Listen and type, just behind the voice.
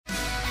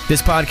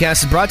This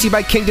podcast is brought to you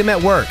by Kingdom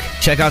at Work.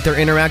 Check out their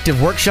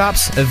interactive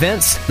workshops,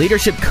 events,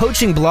 leadership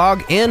coaching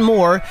blog, and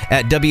more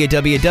at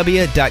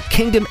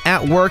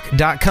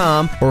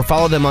www.kingdomatwork.com or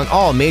follow them on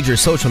all major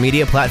social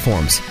media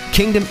platforms.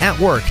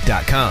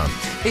 kingdomatwork.com.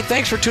 Hey,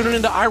 thanks for tuning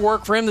into I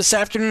Work for Him this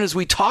afternoon as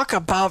we talk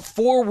about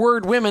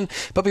forward women.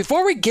 But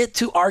before we get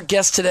to our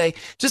guest today,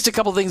 just a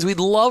couple things. We'd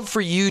love for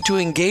you to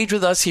engage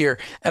with us here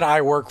at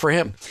I Work for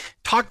Him.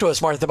 Talk to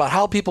us, Martha, about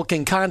how people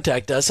can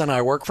contact us on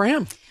I Work for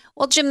Him.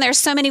 Well, Jim, there's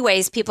so many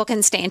ways people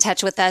can stay in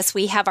touch with us.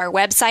 We have our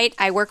website,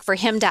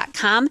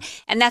 iworkforhim.com,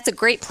 and that's a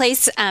great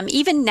place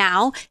even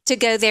now to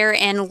go there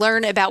and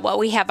learn about what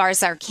we have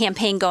as our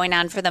campaign going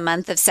on for the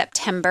month of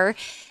September.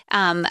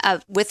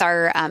 With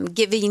our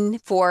giving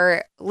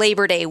for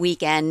Labor Day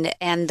weekend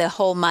and the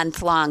whole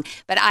month long.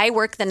 But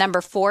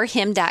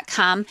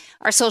iwork4him.com.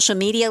 Our social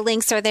media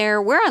links are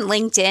there. We're on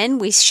LinkedIn.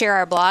 We share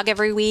our blog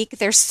every week.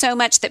 There's so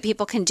much that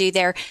people can do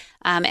there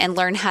and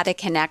learn how to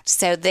connect.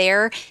 So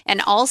there,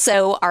 and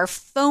also our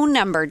phone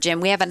number, Jim.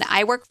 We have an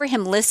I Work for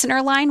Him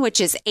listener line, which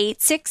is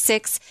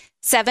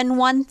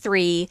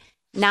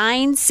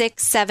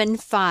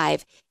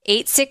 866-713-9675.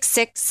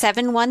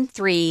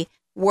 866-713-9675.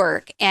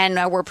 Work. And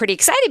we're pretty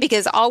excited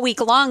because all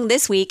week long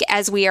this week,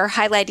 as we are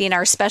highlighting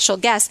our special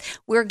guest,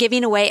 we're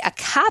giving away a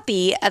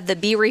copy of the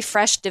Be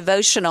Refreshed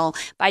devotional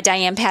by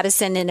Diane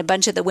Pattison and a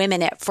bunch of the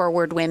women at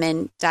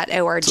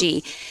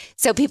forwardwomen.org.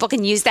 So people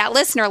can use that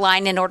listener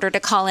line in order to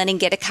call in and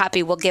get a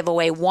copy. We'll give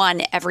away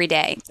one every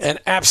day. And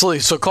absolutely.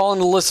 So call in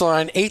the listener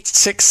line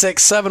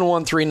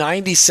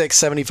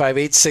 866-713-9675,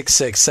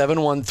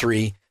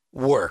 866-713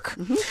 work.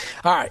 Mm-hmm.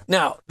 All right.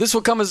 Now, this will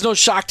come as no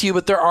shock to you,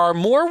 but there are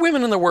more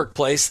women in the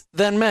workplace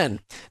than men.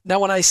 Now,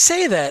 when I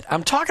say that,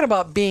 I'm talking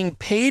about being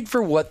paid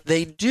for what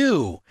they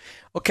do.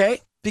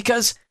 Okay?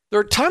 Because there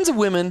are tons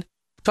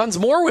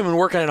more women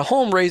working at a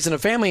home, raising a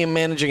family and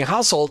managing a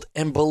household.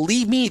 And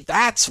believe me,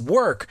 that's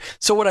work.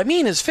 So what I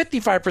mean is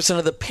 55%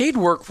 of the paid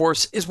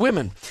workforce is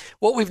women.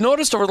 What we've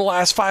noticed over the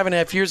last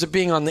 5.5 years of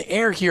being on the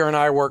air here on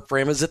I Work for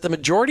Him is that the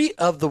majority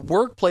of the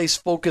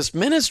workplace-focused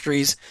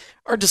ministries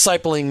are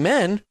discipling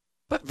men,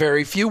 but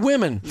very few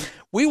women.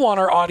 We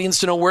want our audience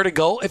to know where to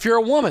go if you're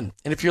a woman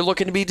and if you're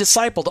looking to be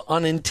discipled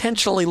on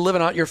intentionally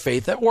living out your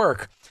faith at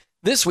work.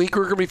 This week,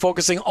 we're going to be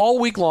focusing all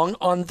week long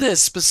on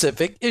this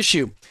specific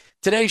issue.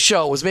 Today's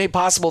show was made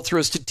possible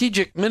through a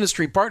strategic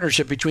ministry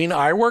partnership between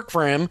I Work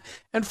for Him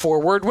and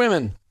Forward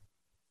Women.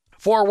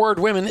 Forward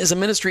Women is a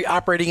ministry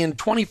operating in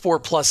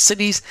 24-plus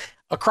cities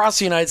across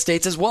the United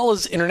States as well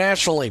as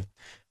internationally.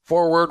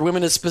 Forward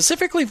Women is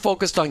specifically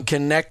focused on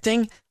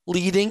connecting,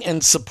 leading,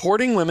 and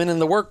supporting women in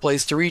the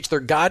workplace to reach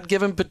their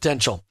God-given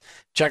potential.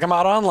 Check them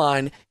out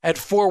online at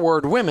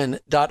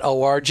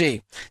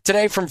forwardwomen.org.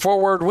 Today from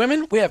Forward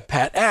Women, we have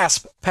Pat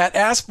Asp. Pat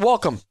Asp,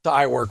 welcome to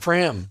I Work for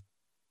Him.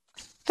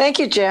 Thank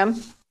you,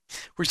 Jim.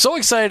 We're so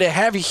excited to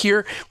have you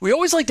here. We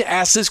always like to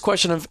ask this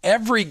question of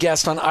every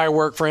guest on I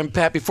Work for Him.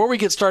 Pat, before we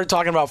get started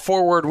talking about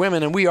Forward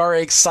Women, and we are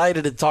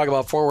excited to talk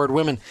about Forward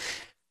Women,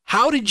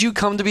 how did you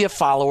come to be a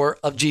follower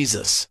of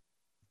Jesus?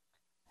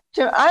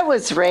 Jim, I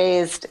was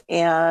raised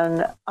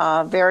in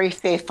a very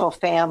faithful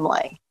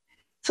family.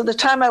 So the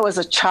time I was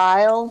a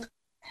child,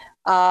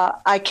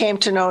 I came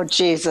to know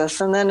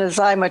Jesus. And then as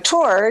I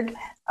matured,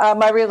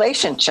 my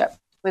relationship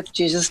with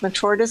Jesus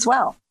matured as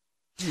well.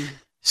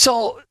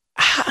 So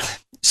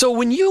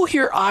when you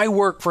hear I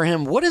Work for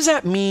Him, what does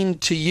that mean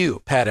to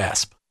you, Pat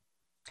Asp?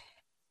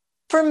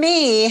 For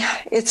me,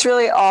 it's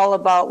really all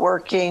about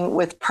working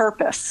with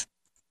purpose.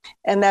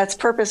 And that's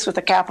purpose with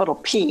a capital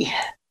P.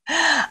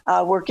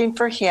 Working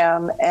for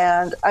Him.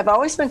 And I've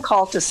always been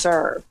called to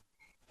serve.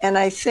 And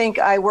I think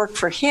I Work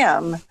for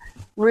Him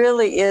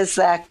really is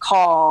that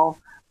call,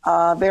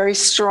 very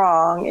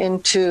strong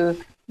into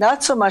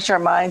not so much our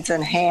minds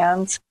and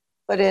hands,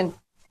 but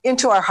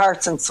into our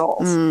hearts and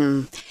souls.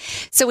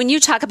 So when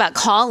you talk about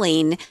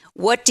calling,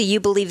 what do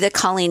you believe the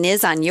calling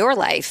is on your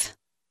life?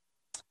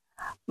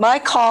 My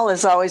call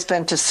has always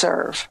been to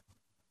serve.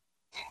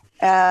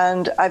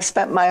 And I've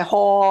spent my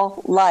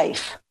whole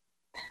life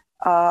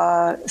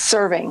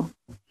serving.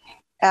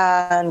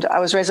 And I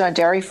was raised on a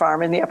dairy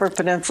farm in the Upper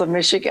Peninsula of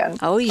Michigan.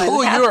 Oh,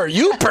 you're a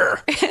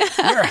Youper.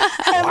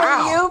 I'm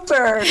a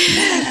Youper.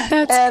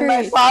 And great.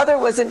 My father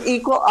was an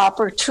equal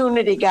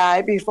opportunity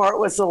guy before it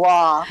was the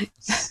law.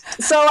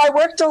 So I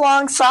worked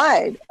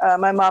alongside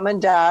my mom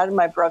and dad, and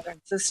my brother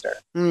and sister.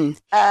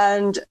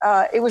 And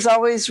it was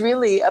always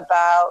really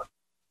about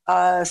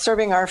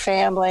serving our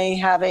family,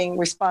 having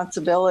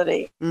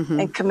responsibility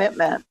and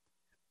commitment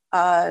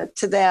to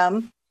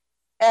them.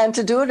 And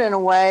to do it in a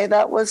way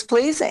that was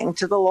pleasing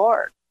to the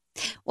Lord.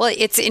 Well,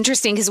 it's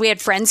interesting because we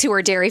had friends who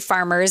were dairy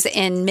farmers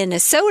in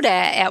Minnesota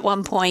at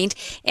one point.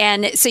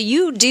 And so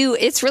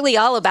it's really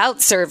all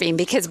about serving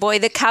because, boy,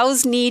 the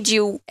cows need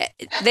you.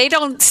 They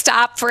don't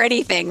stop for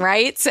anything,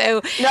 right?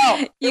 So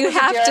no, you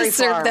have to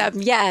serve them.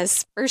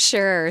 Yes, for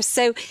sure.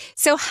 So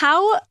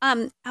how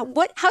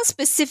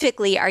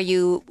specifically are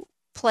you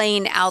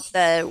playing out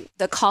the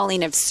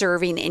calling of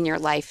serving in your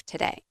life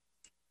today?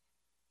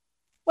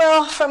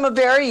 Well, from a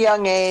very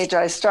young age,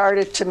 I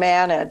started to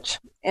manage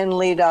and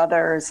lead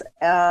others.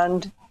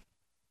 And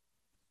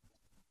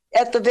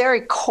at the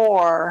very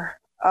core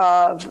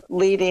of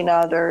leading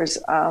others,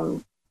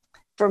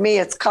 for me,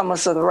 it's come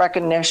with the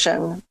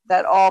recognition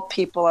that all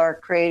people are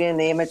created in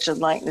the image and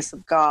likeness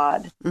of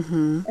God,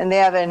 and they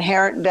have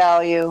inherent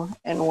value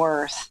and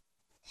worth.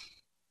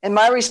 And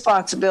my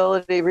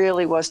responsibility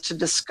really was to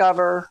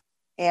discover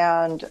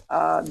and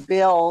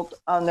build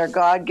on their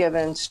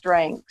God-given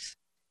strengths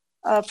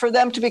for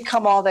them to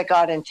become all that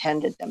God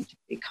intended them to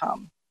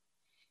become.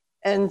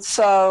 And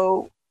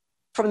so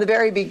from the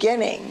very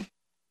beginning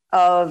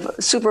of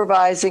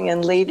supervising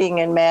and leading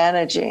and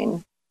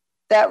managing,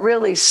 that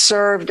really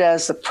served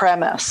as the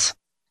premise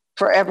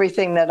for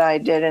everything that I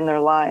did in their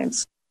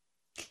lives.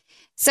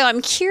 So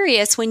I'm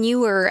curious, when you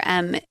were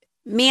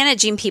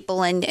managing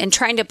people and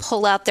trying to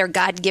pull out their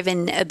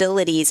God-given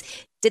abilities,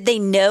 did they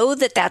know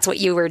that that's what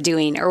you were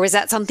doing? Or was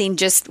that something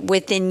just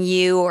within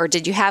you? Or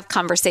did you have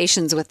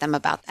conversations with them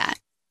about that?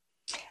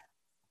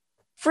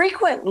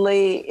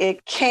 Frequently,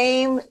 it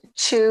came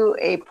to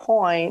a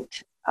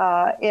point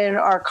in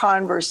our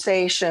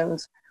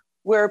conversations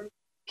where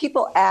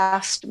people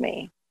asked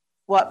me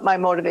what my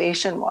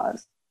motivation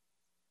was,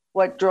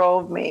 what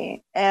drove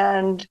me,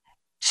 and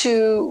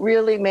to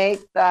really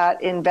make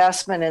that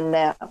investment in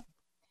them.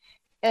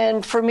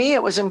 And for me,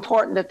 it was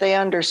important that they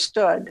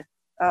understood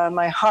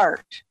my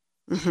heart,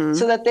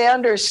 so that they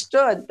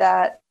understood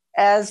that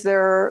as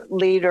their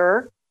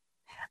leader,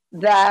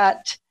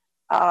 that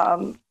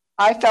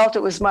I felt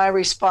it was my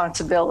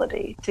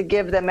responsibility to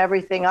give them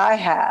everything I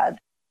had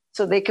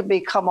so they could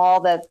become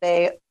all that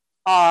they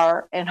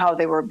are and how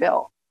they were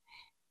built.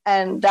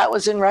 And that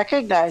was in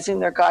recognizing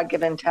their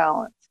God-given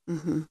talents.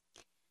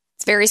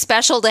 It's very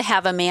special to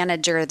have a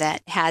manager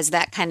that has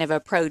that kind of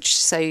approach.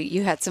 So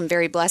you had some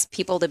very blessed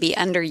people to be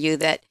under you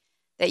that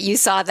you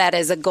saw that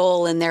as a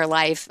goal in their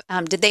life.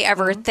 Did they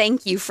ever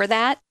thank you for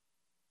that?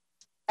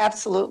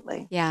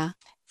 Absolutely. Yeah.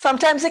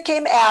 Sometimes it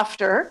came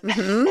after.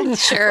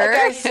 Sure. Like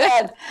I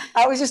said,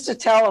 I was just to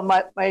tell them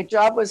my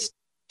job was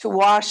to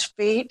wash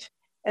feet.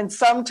 And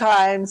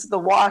sometimes the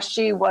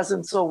washee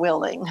wasn't so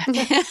willing.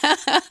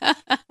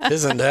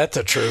 Isn't that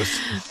the truth?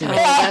 Oh,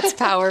 that's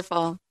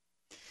powerful.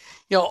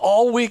 You know,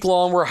 all week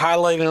long, we're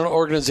highlighting an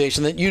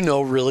organization that you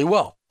know really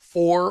well,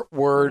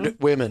 4Word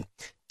Women.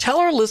 Tell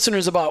our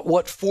listeners about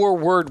what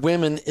 4Word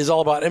Women is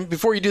all about. And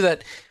before you do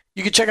that,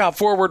 you can check out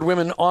 4Word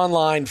Women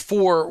online,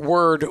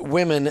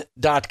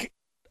 4wordwomen.org,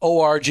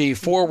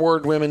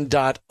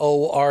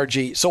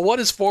 4wordwomen.org. So what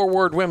is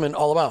 4Word Women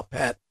all about,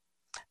 Pat?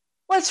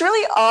 Well, it's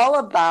really all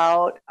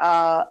about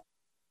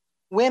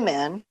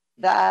women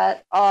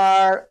that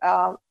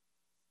are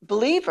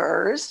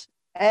believers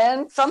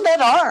and some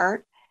that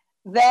aren't,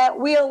 that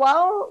we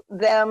allow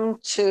them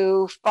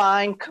to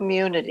find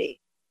community,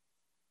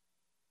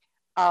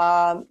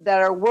 that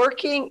are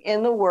working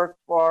in the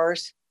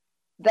workforce,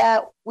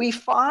 that we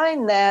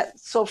find that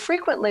so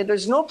frequently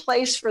there's no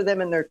place for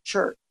them in their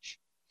church.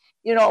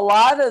 You know, a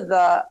lot of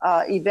the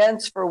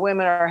events for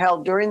women are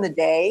held during the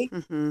day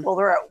while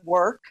they're at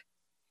work,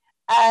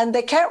 and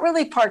they can't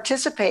really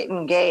participate and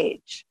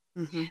engage.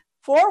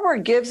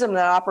 4Word gives them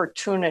the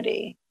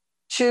opportunity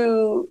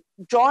to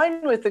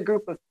join with a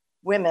group of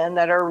women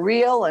that are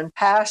real and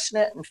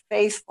passionate and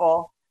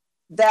faithful,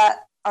 that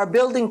are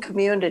building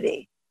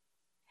community,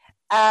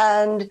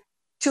 and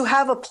to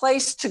have a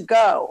place to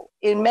go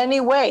in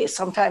many ways.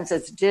 Sometimes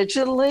it's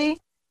digitally,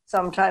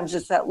 sometimes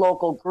it's at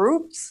local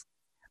groups,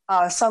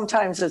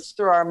 sometimes it's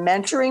through our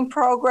mentoring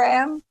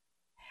program,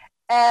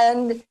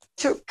 and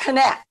to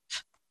connect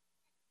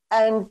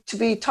and to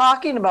be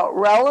talking about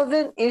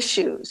relevant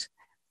issues,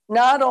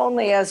 not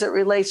only as it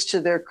relates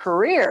to their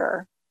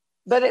career,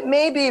 but it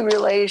may be in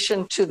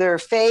relation to their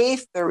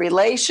faith, their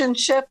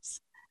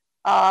relationships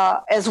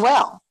as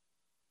well.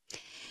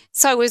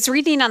 So I was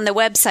reading on the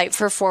website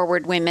for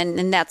 4Word Women,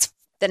 and that's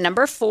the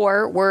number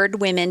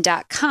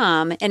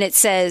 4wordwomen.com, and it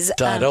says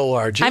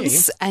 .org.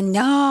 I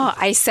know,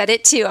 I said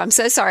it too. I'm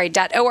so sorry.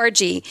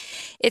 .org.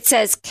 It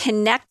says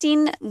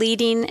connecting,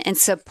 leading, and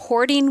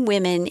supporting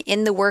women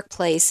in the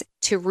workplace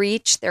to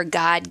reach their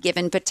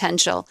God-given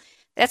potential.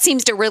 That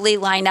seems to really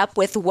line up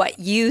with what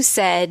you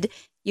said.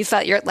 You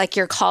felt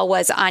your call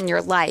was on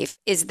your life.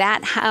 Is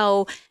that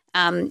how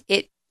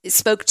it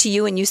spoke to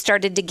you and you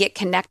started to get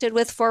connected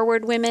with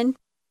 4Word Women?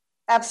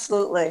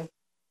 Absolutely.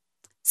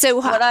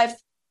 So go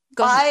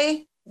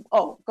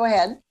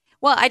ahead.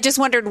 Well, I just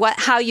wondered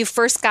how you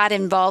first got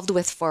involved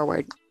with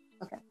 4Word.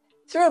 Okay.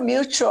 Through a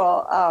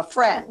mutual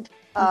friend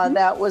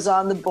that was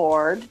on the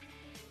board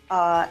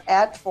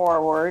at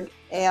 4Word,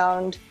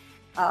 and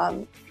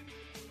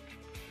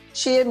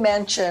she had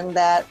mentioned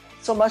that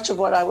so much of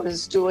what I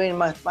was doing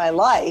with my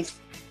life,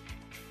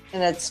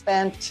 and had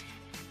spent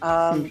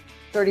 30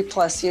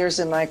 plus years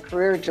in my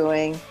career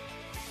doing,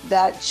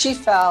 that she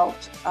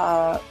felt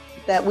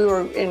that we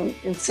were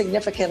in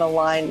significant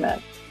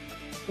alignment,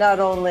 not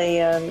only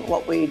in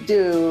what we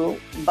do,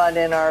 but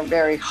in our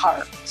very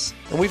hearts.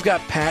 And we've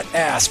got Pat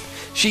Asp.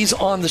 She's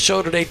on the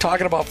show today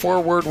talking about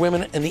forward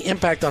women and the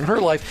impact on her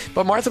life.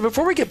 But Martha,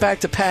 before we get back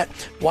to Pat,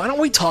 why don't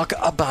we talk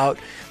about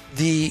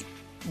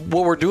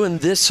what we're doing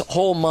this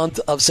whole month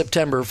of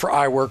September for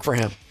I Work for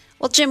Him?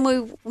 Well,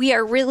 Jim, we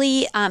are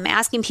really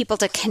asking people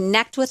to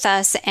connect with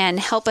us and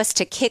help us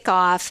to kick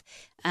off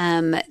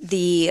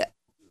the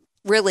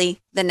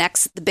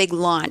big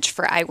launch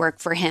for I Work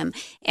for Him.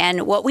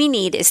 And what we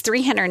need is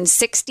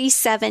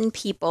 367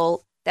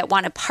 people that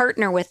want to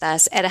partner with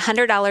us at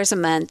 $100 a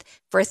month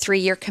for a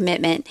 3-year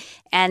commitment.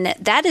 And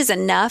that is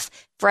enough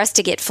for us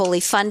to get fully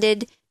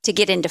funded, to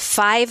get into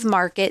 5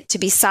 markets, to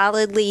be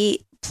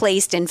solidly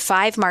placed in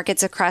 5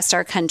 markets across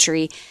our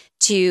country,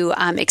 to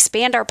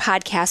expand our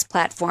podcast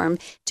platform,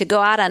 to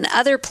go out on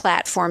other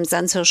platforms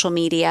on social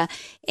media,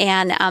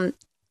 and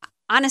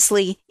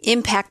honestly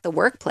impact the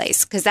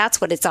workplace, because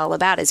that's what it's all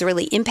about, is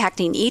really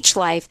impacting each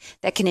life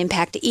that can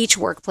impact each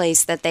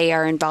workplace that they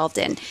are involved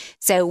in.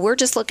 So we're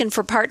just looking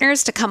for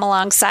partners to come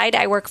alongside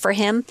I Work for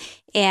Him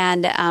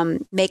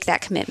and make that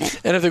commitment.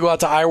 And if they go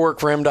out to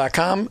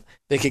iworkforhim.com,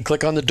 they can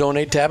click on the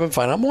donate tab and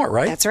find out more,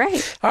 right? That's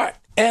right. All right.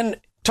 And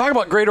talk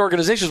about great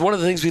organizations. One of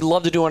the things we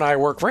love to do on I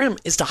Work for Him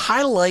is to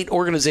highlight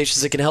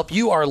organizations that can help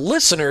you, our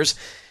listeners,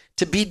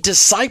 to be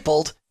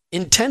discipled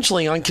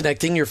intentionally on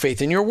connecting your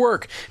faith and your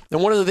work. And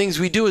one of the things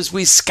we do is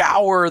we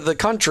scour the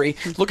country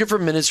looking for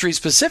ministries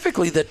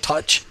specifically that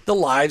touch the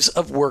lives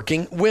of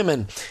working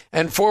women.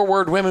 And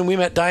Forward Women, we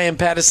met Diane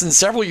Pattison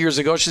several years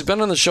ago. She's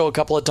been on the show a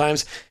couple of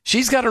times.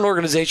 She's got an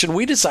organization.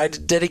 We decided to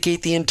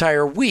dedicate the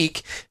entire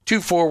week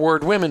to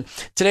Forward Women.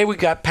 Today we've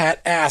got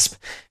Pat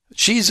Asp.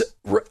 She's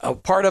a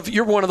part of,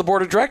 you're one of the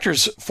board of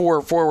directors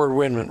for Forward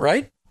Women,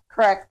 right?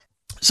 Correct.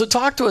 So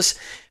talk to us,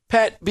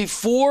 Pat,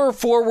 before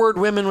Forward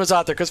Women was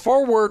out there, because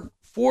Forward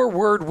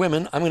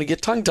Women, I'm going to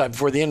get tongue-tied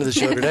before the end of the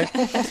show today,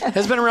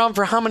 has been around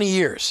for how many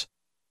years?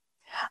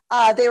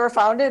 They were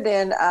founded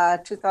in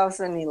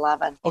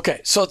 2011. Okay,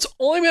 so it's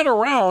only been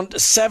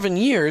around 7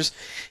 years.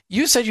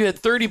 You said you had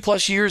 30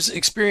 plus years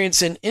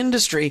experience in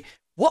industry.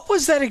 What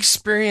was that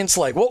experience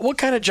like? What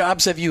kind of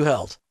jobs have you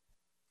held?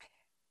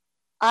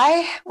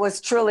 I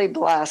was truly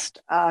blessed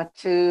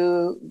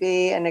to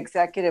be an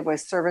executive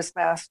with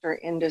ServiceMaster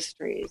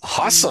Industries.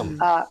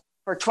 Awesome.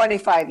 For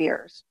 25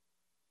 years.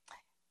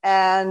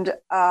 And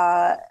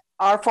our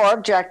 4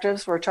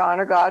 objectives were to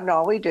honor God in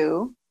all we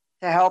do,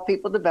 to help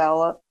people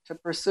develop, to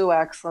pursue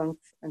excellence,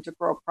 and to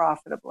grow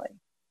profitably.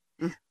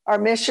 Our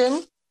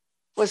mission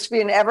was to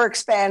be an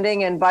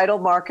ever-expanding and vital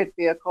market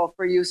vehicle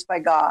for use by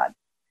God,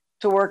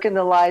 to work in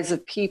the lives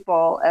of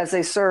people as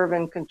they serve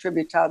and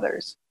contribute to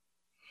others.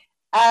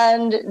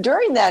 And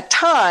during that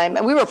time,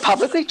 and we were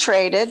publicly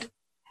traded,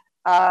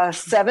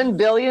 $7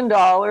 billion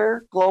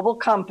global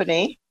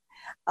company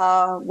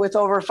with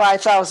over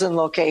 5,000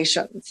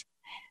 locations.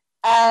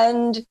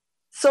 And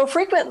so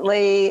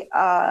frequently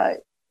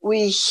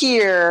we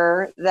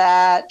hear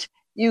that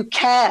you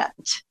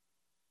can't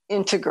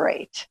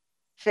integrate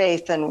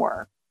faith and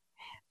work.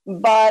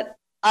 But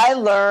I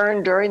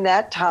learned during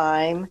that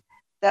time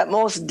that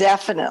most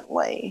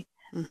definitely,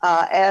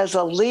 as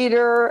a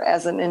leader,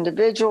 as an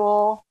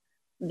individual,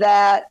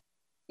 that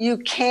you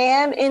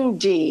can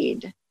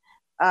indeed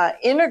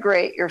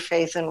integrate your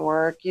faith and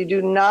work. You do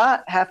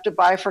not have to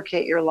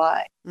bifurcate your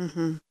life.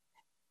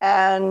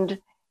 And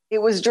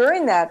it was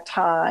during that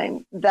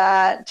time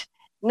that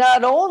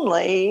not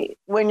only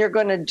when you're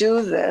going to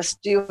do this,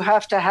 do you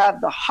have to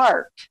have the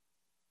heart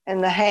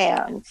and the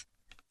hands,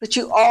 but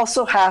you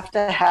also have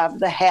to have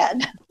the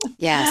head.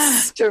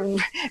 Yes.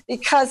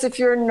 Because if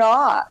you're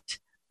not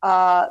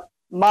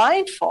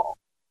mindful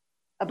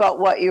about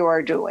what you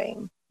are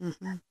doing,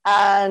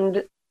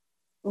 and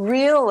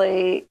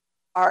really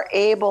are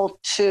able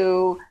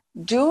to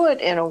do it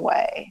in a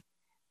way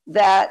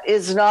that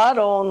is not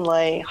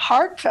only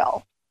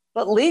heartfelt,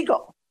 but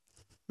legal.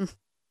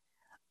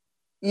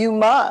 You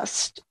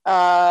must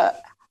have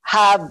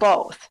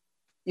both.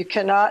 You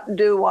cannot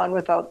do one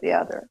without the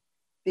other,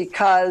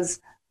 because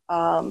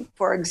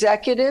for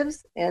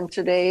executives in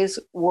today's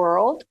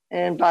world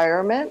and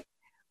environment,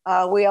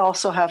 we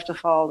also have to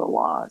follow the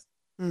laws.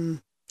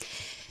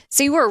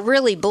 So you were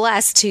really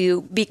blessed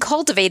to be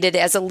cultivated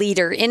as a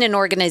leader in an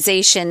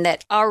organization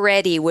that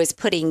already was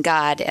putting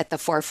God at the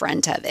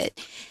forefront of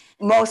it.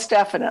 Most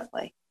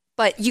definitely.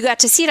 But you got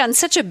to see it on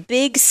such a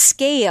big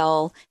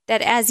scale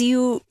that as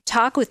you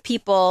talk with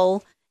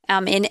people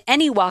in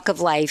any walk of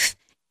life,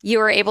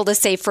 you are able to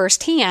say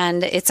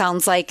firsthand, it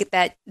sounds like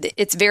that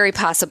it's very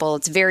possible,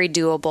 it's very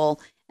doable,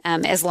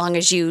 as long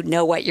as you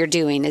know what you're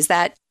doing. Is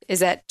that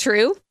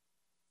true?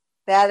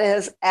 That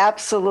is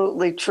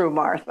absolutely true,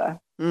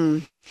 Martha.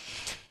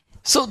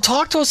 So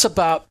talk to us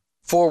about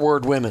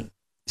Forward Women.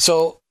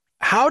 So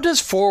how does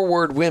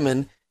Forward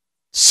Women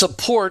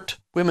support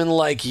women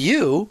like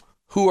you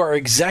who are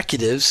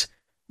executives,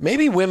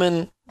 maybe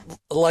women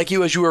like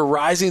you as you were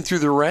rising through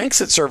the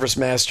ranks at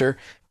ServiceMaster,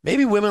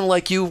 maybe women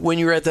like you when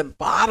you were at the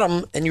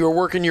bottom and you were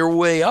working your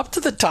way up to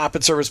the top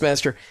at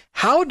ServiceMaster?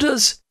 How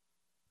does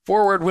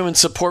Forward Women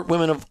support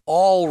women of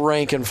all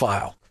rank and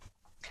file?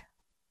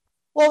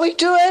 Well, we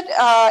do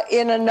it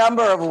in a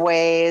number of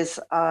ways,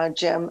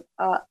 Jim.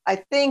 I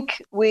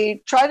think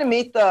we try to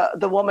meet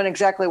the woman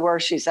exactly where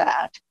she's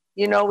at.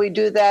 We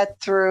do that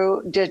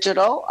through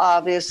digital,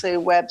 obviously,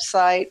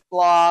 website,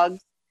 blogs,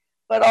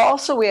 but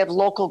also we have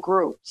local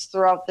groups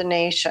throughout the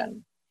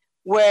nation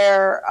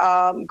where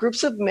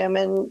groups of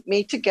women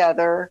meet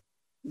together,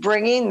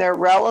 bringing their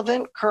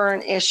relevant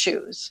current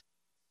issues.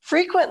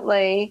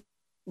 Frequently,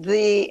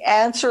 the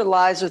answer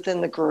lies within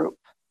the group,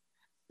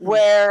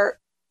 where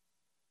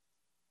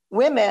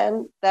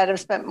women that have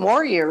spent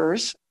more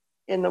years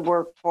in the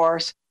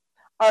workforce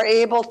are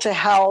able to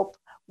help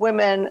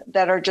women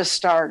that are just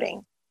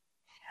starting.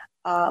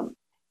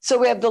 So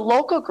we have the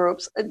local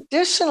groups.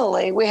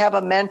 Additionally, we have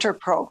a mentor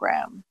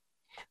program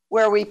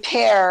where we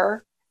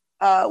pair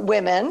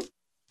women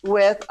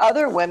with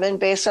other women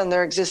based on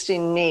their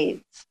existing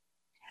needs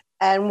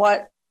and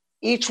what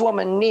each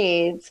woman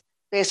needs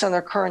based on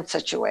their current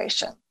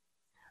situation.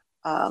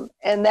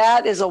 And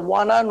that is a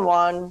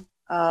one-on-one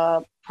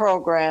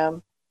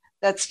program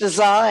that's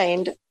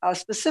designed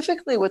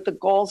specifically with the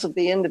goals of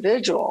the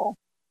individual,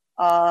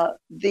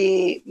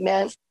 the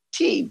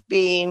mentee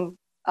being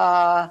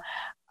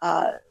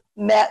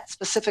met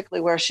specifically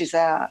where she's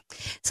at.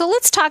 So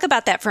let's talk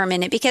about that for a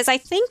minute, because I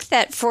think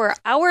that for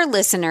our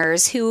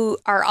listeners who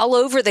are all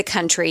over the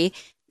country,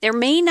 there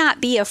may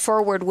not be a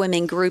Forward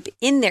Women group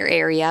in their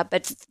area,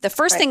 but the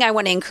first thing I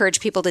want to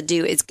encourage people to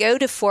do is go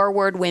to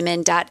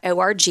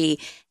forwardwomen.org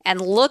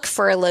and look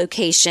for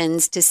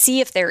locations to see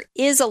if there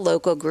is a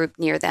local group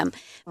near them.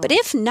 But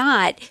if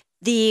not,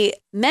 the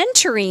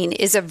mentoring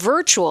is a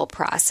virtual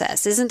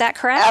process. Isn't that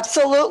correct?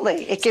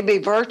 Absolutely. It can be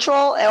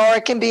virtual or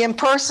it can be in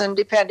person,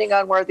 depending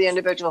on where the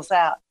individual's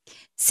at.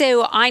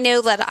 So I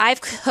know that I've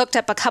hooked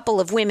up a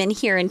couple of women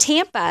here in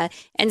Tampa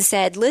and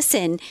said,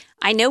 listen,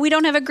 I know we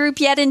don't have a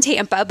group yet in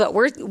Tampa, but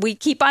we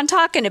keep on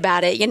talking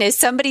about it.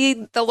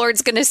 The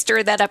Lord's going to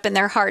stir that up in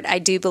their heart, I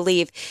do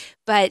believe.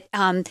 But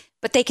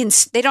they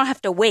don't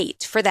have to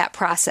wait for that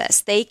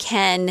process. They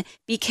can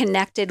be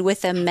connected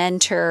with a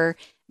mentor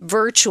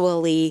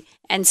virtually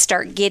and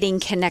start getting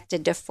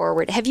connected to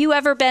Forward. Have you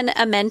ever been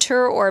a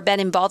mentor or been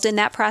involved in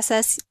that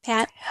process,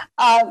 Pat?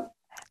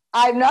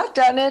 I've not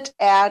done it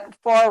at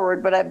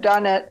Forward, but I've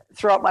done it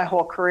throughout my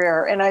whole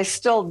career, and I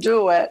still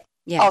do it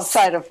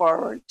outside of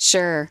Forward.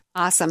 Sure.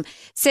 Awesome.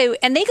 So,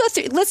 and they go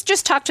through, let's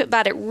just talk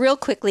about it real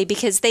quickly,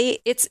 because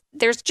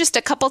there's just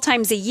a couple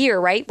times a year,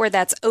 right, where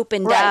that's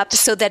opened up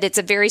so that it's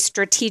a very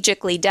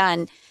strategically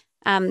done.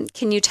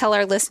 Can you tell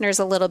our listeners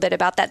a little bit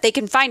about that? They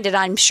can find it,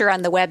 I'm sure,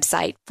 on the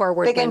website,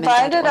 forwardwomen.org. They can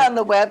find it on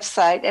the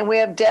website, and we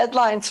have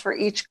deadlines for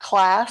each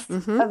class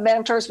of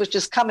mentors, which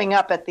is coming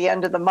up at the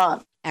end of the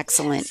month.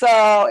 Excellent.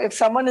 So if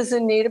someone is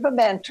in need of a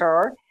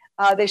mentor,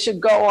 they should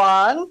go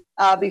on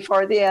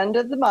before the end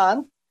of the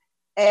month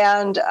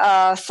and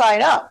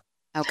sign up.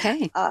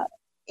 Okay.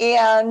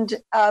 And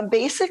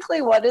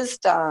basically what is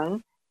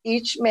done,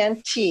 each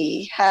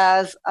mentee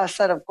has a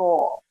set of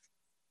goals.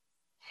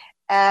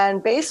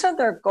 And based on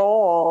their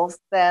goals,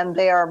 then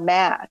they are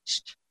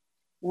matched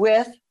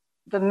with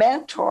the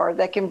mentor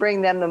that can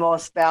bring them the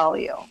most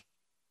value.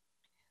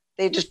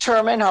 They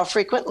determine how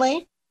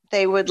frequently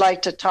they would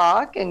like to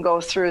talk and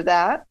go through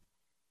that.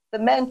 The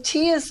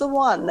mentee is the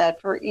one that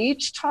for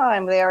each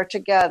time they are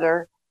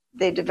together,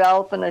 they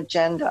develop an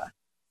agenda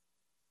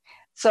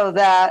so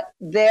that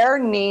their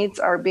needs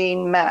are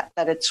being met,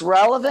 that it's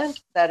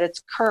relevant, that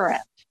it's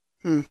current.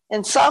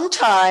 And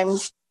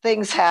sometimes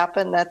things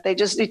happen that they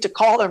just need to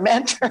call their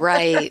mentor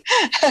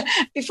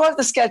before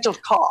the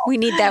scheduled call. We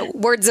need that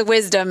words of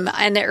wisdom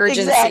and the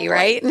urgency,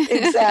 right?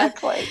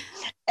 Exactly.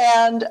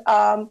 And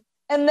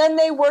then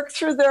they work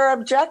through their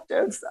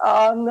objectives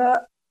on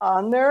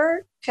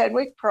their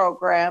 10-week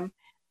program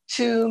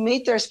to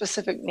meet their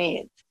specific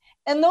needs.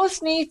 And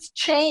those needs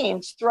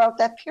change throughout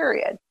that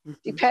period,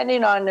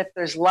 depending on if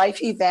there's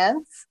life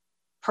events,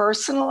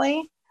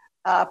 personally,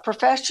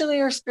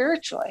 professionally, or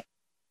spiritually.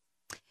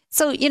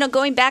 So,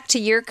 going back to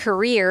your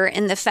career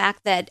and the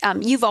fact that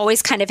you've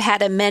always kind of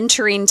had a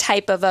mentoring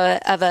type of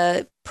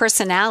a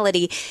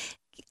personality,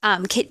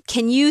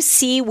 can you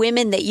see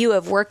women that you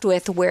have worked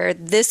with where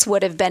this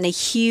would have been a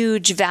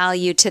huge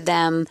value to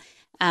them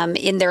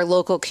in their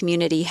local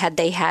community had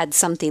they had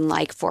something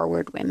like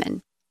Forward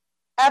Women?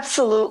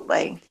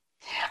 Absolutely.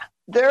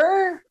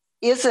 There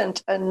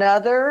isn't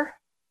another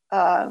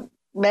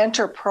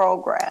mentor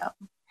program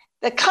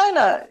that kind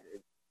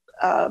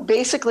of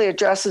basically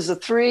addresses the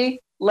three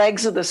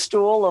legs of the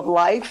stool of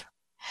life,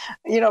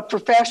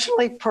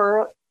 professionally,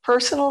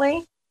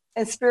 personally,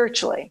 and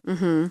spiritually.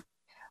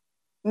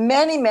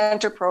 Many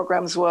mentor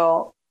programs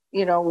will,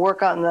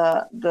 work on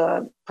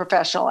the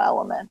professional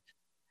element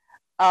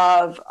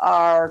of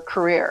our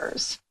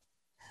careers.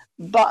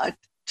 But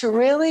to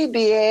really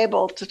be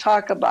able to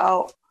talk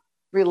about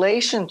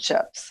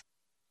relationships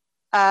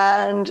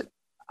and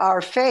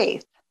our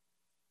faith,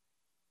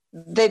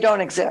 they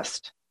don't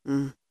exist.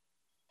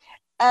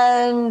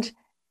 And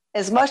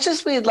as much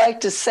as we'd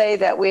like to say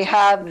that we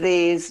have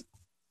these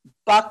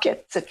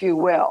buckets, if you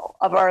will,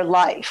 of our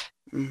life,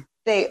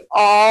 they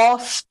all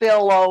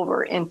spill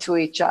over into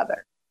each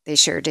other. They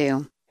sure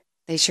do.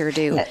 They sure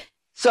do.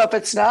 So if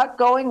it's not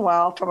going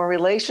well from a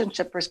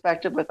relationship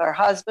perspective with our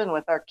husband,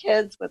 with our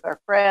kids, with our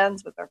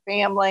friends, with our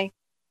family,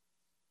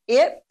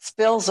 it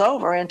spills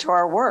over into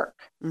our work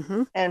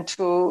and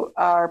to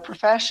our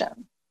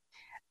profession.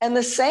 And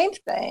the same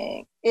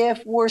thing,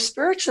 if we're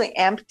spiritually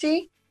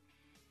empty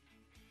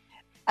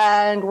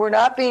and we're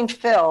not being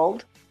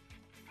filled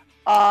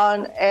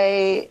on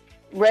a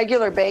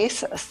regular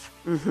basis,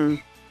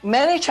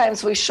 many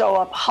times we show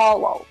up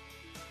hollow,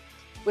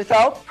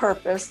 without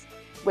purpose,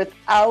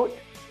 without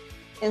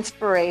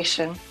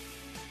inspiration,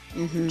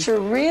 to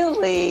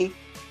really...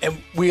 And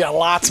we got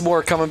lots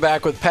more coming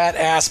back with Pat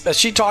Asp as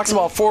she talks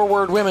about 4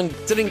 Word Women.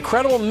 It's an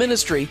incredible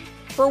ministry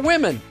for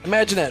women.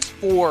 Imagine that,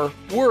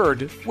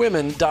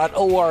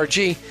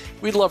 4wordwomen.org.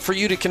 We'd love for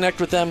you to connect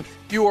with them.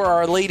 You are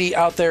our lady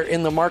out there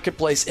in the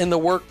marketplace, in the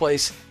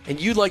workplace, and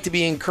you'd like to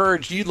be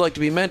encouraged, you'd like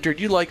to be mentored,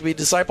 you'd like to be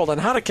discipled on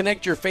how to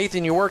connect your faith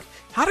in your work,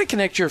 how to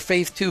connect your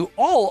faith to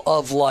all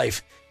of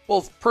life,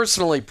 both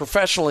personally,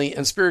 professionally,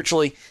 and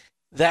spiritually.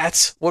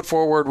 That's what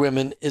 4 Word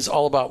Women is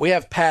all about. We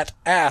have Pat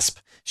Asp.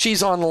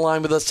 She's on the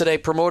line with us today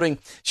promoting.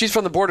 She's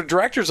from the board of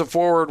directors of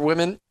 4 Word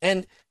Women.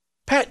 And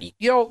Pat, we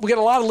got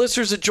a lot of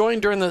listeners that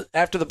joined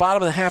after the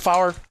bottom of the half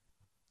hour.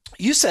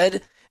 You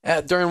said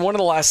during one of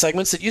the last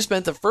segments that you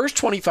spent the first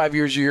 25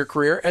 years of your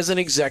career as an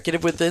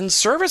executive within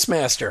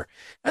ServiceMaster.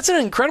 That's an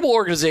incredible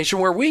organization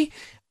where we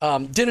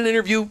did an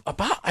interview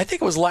about, I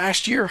think it was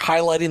last year,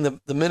 highlighting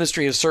the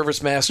ministry of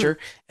ServiceMaster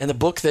and the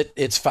book that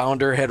its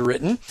founder had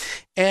written.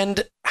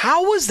 And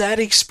how was that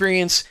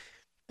experience?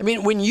 I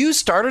mean, when you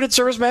started at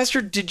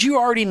ServiceMaster, did you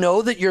already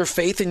know that your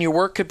faith and your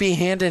work could be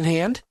hand in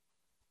hand?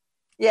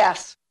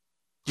 Yes.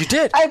 You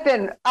did? I've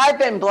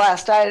been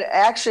blessed.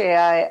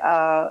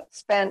 I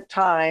spent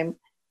time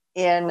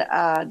in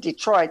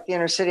Detroit, the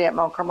inner city, at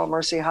Mount Carmel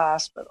Mercy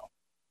Hospital,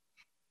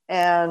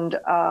 and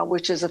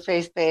which is a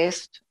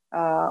faith-based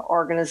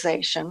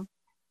organization,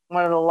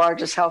 one of the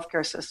largest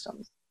healthcare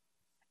systems.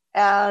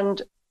 And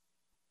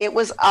it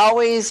was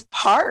always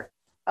part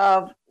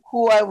of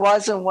who I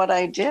was and what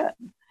I did.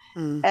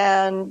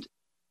 And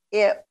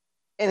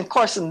of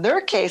course, in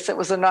their case, it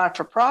was a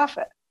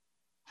not-for-profit.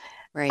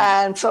 Right.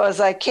 And so as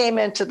I came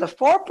into the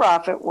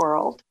for-profit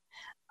world,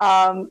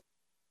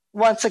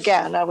 once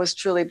again, I was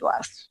truly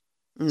blessed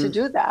to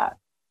do that.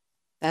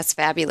 That's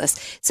fabulous.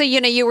 So,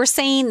 you were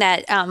saying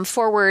that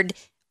Forward,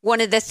 one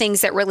of the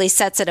things that really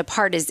sets it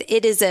apart is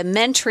it is a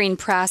mentoring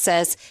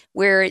process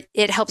where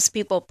it helps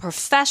people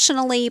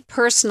professionally,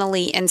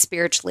 personally, and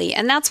spiritually.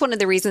 And that's one of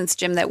the reasons,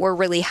 Jim, that we're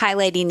really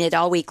highlighting it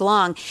all week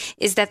long,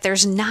 is that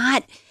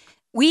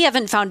we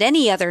haven't found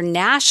any other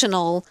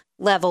national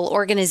level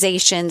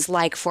organizations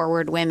like 4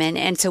 Word Women.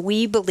 And so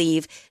we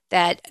believe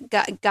that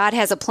God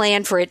has a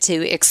plan for it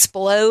to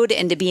explode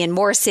and to be in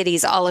more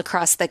cities all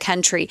across the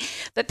country.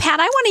 But Pat,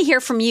 I want to hear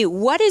from you.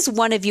 What is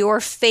one of your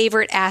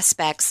favorite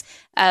aspects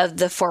of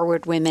the 4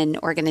 Word Women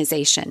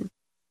organization?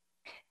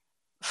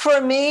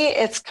 For me,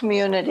 it's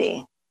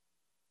community.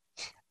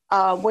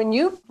 When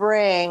you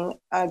bring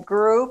a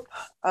group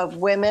of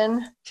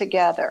women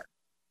together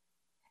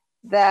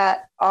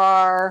that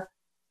are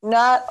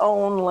not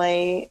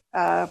only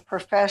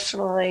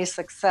professionally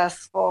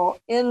successful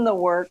in the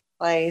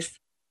workplace,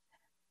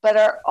 but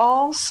are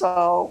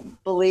also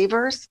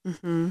believers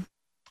in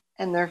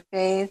their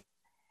faith,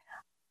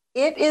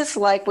 it is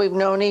like we've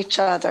known each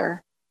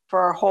other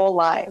for our whole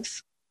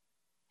lives.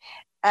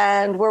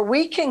 And where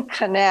we can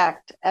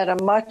connect at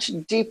a much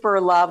deeper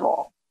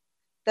level,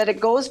 that it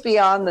goes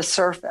beyond the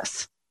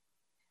surface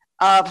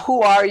of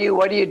who are you,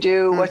 what do you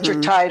do, what's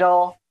your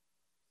title,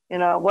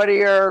 what are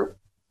your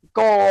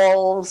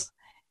goals.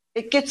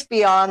 It gets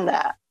beyond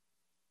that.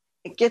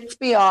 It gets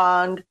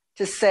beyond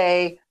to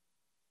say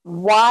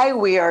why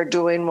we are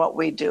doing what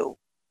we do.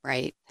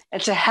 Right.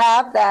 And to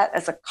have that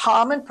as a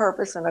common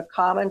purpose and a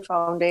common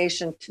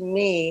foundation, to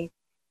me,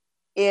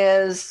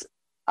 is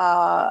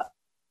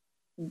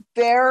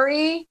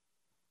very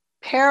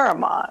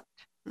paramount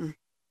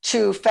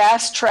to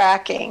fast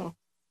tracking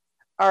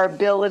our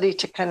ability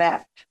to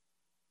connect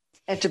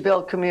and to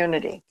build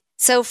community.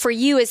 So for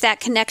you, is that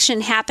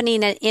connection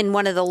happening in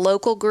one of the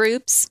local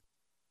groups?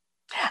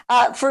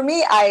 For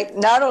me, I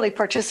not only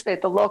participate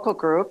in the local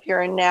group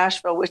here in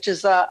Nashville, which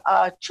is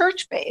a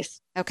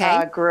church-based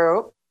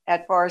group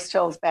at Forest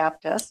Hills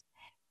Baptist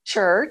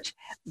Church,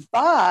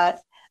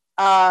 but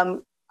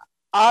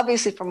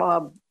obviously from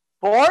a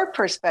board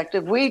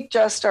perspective, we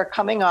just are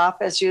coming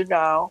off, as you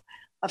know,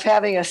 of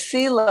having a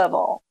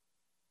C-level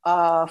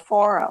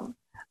forum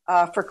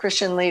for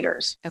Christian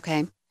leaders.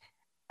 Okay.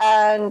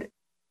 And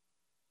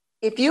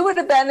if you would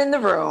have been in the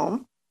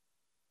room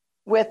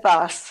with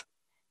us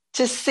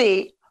to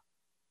see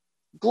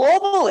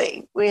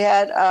globally, we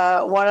had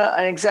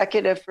an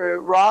executive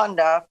for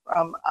Rhonda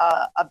from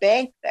a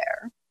bank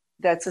there,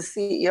 that's the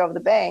CEO of the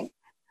bank,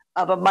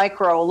 of a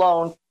micro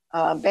loan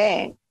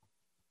bank.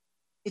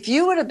 If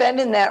you would have been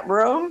in that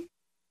room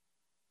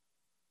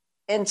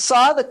and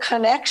saw the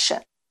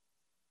connection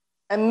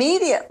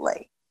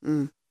immediately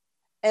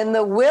and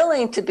the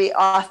willing to be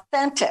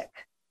authentic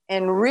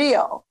and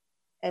real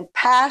and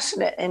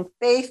passionate and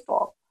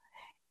faithful.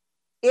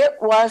 It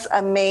was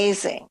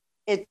amazing.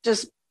 It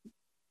just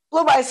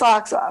blew my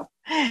socks off.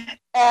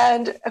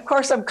 And of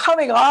course, I'm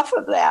coming off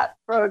of that.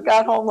 I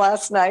got home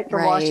last night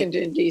from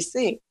Washington,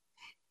 D.C.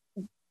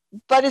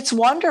 But it's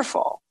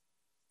wonderful.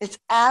 It's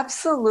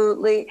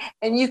absolutely,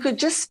 and you could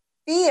just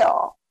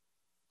feel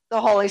the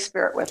Holy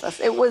Spirit with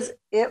us. It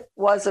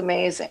was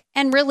amazing.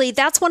 And really,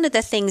 that's one of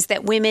the things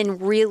that women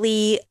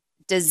really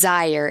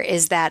desire,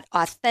 is that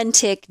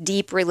authentic,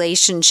 deep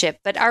relationship.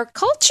 But our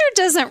culture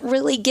doesn't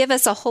really give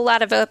us a whole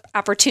lot of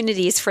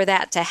opportunities for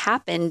that to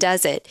happen,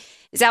 does it?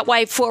 Is that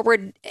why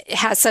Forward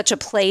has such a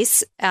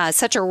place,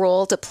 such a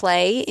role to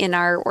play in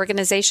our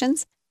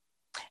organizations?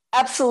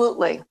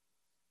 Absolutely.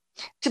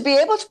 To be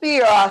able to be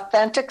your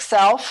authentic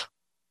self,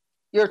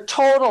 your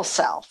total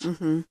self,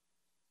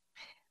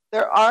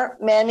 there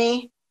aren't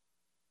many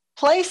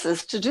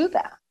places to do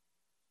that.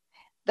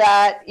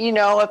 That,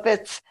 if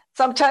it's,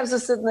 sometimes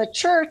it's in the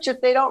church,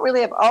 if they don't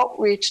really have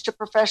outreach to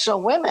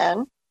professional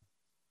women,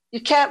 you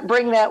can't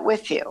bring that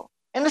with you.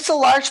 And it's a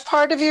large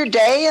part of your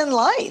day and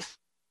life.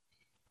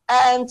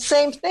 And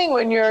same thing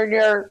when you're in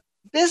your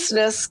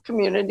business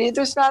community,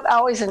 there's not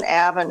always an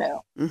avenue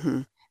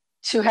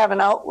to have an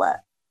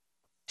outlet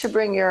to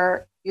bring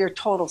your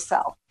total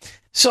self.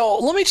 So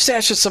let me just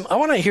ask you I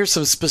want to hear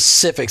some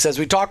specifics as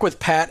we talk with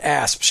Pat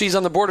Asp. She's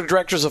on the board of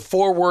directors of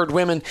Forward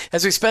Women,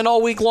 as we spend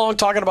all week long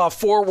talking about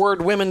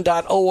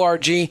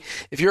forwardwomen.org.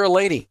 If you're a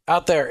lady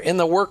out there in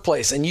the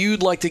workplace and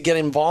you'd like to get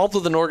involved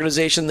with an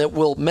organization that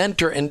will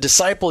mentor and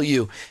disciple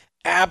you,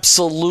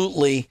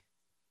 absolutely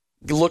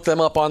look them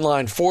up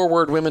online,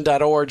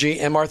 forwardwomen.org.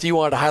 And Martha, you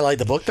wanted to highlight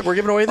the book that we're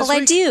giving away this week?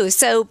 Well, I do.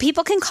 So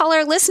people can call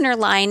our listener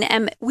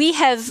line. We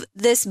have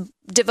this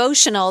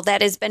devotional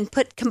that has been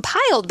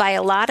compiled by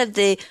a lot of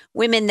the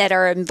women that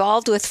are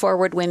involved with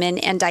Forward Women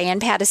and Diane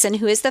Pattison,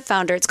 who is the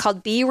founder. It's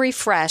called Be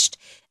Refreshed,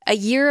 a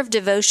year of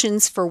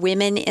devotions for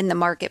women in the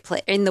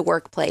marketplace, in the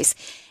workplace.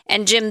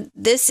 And Jim,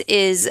 this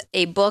is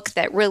a book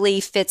that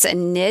really fits a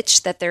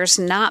niche that there's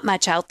not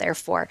much out there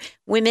for.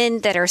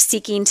 Women that are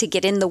seeking to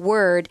get in the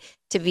Word,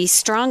 to be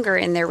stronger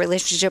in their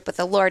relationship with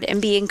the Lord,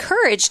 and be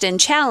encouraged and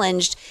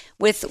challenged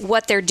with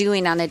what they're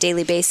doing on a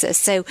daily basis.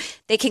 So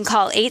they can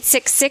call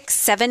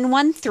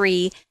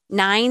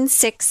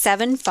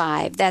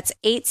 866-713-9675. That's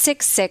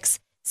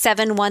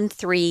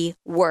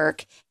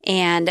 866-713-WORK.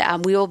 And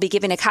we will be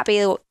giving a copy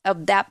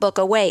of that book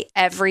away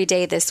every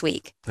day this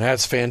week.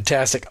 That's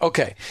fantastic.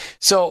 Okay.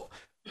 So,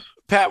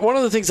 Pat, one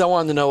of the things I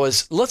wanted to know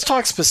is, let's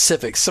talk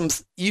specifics.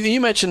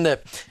 You mentioned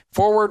that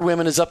Forward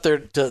Women is up there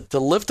to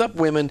lift up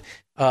women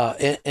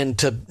and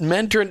to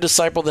mentor and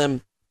disciple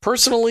them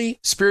personally,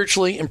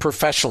 spiritually, and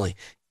professionally.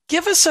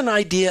 Give us an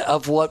idea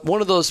of what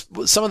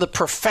some of the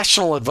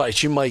professional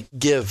advice you might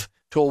give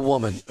to a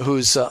woman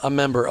who's a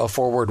member of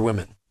Forward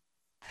Women.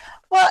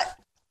 Well,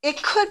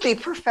 it could be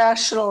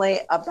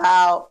professionally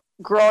about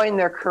growing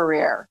their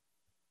career.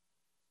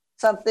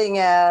 Something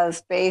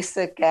as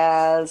basic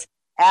as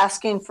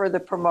asking for the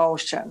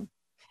promotion,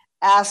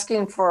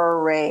 asking for a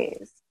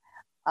raise,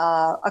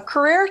 a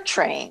career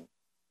train,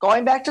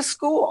 going back to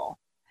school.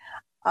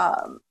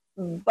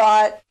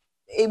 But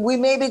we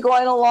may be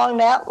going along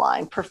that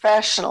line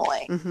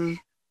professionally.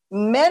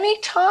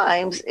 Many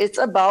times it's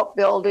about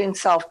building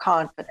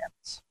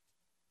self-confidence.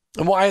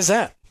 And why is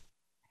that?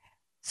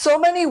 So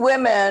many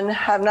women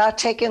have not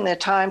taken the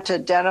time to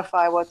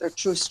identify what their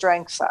true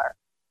strengths are.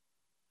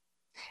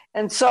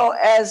 And so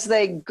as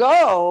they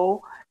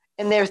go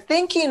and they're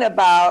thinking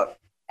about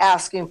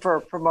asking for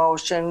a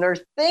promotion, they're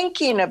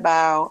thinking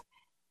about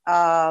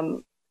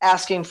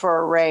asking for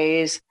a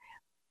raise,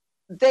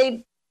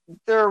 they're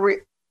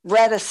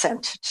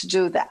reticent to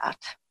do that.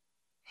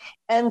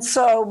 And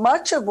so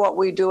much of what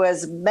we do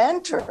as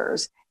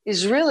mentors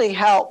is really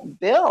help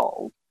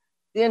build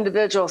the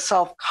individual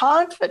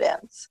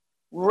self-confidence,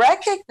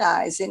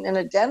 recognizing and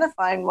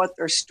identifying what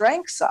their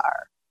strengths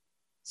are,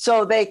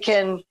 so they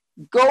can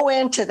go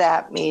into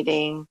that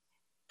meeting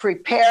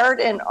prepared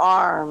and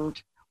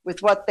armed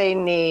with what they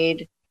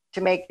need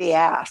to make the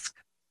ask.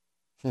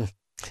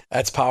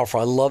 That's powerful.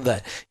 I love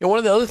that. One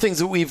of the other things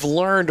that we've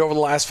learned over the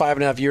last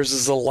 5.5 years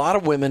is a lot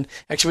of women,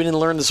 actually we didn't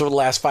learn this over the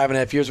last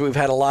 5.5 years, but we've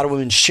had a lot of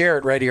women share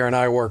it right here on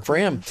I Work for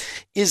Him,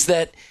 is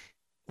that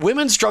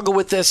women struggle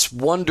with this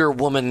Wonder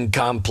Woman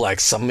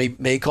complex. Some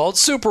may call it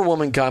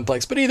Superwoman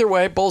complex, but either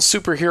way, both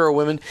superhero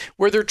women,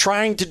 where they're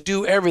trying to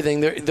do everything.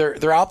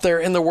 They're out there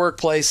in the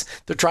workplace.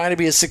 They're trying to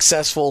be as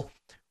successful,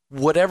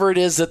 whatever it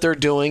is that they're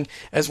doing,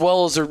 as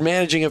well as they're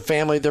managing a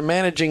family, they're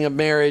managing a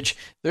marriage.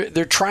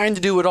 They're trying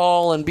to do it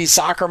all and be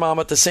soccer mom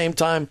at the same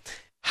time.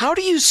 How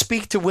do you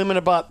speak to women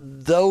about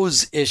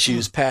those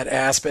issues, Pat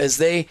Asp, as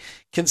they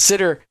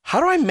consider, how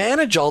do I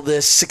manage all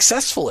this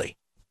successfully?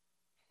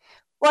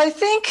 Well, I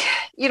think,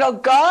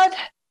 God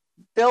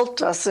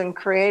built us and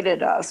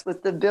created us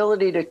with the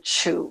ability to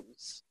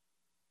choose.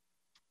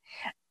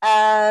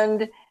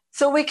 And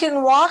so we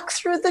can walk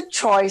through the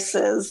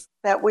choices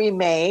that we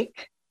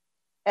make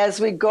as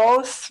we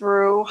go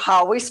through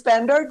how we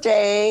spend our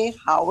day,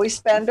 how we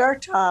spend our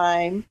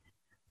time,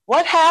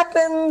 what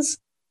happens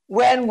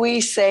when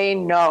we say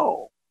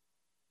no?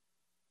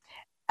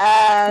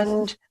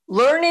 And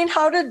learning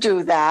how to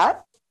do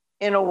that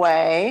in a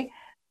way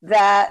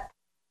that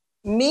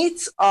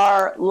meets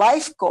our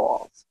life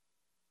goals,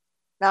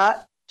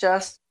 not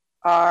just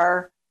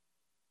our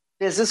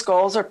business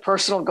goals or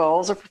personal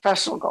goals or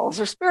professional goals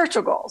or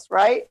spiritual goals,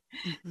 right?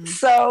 Mm-hmm.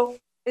 So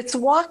it's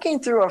walking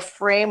through a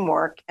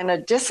framework and a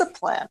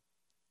discipline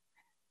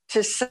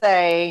to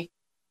say,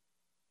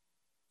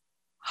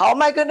 how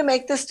am I going to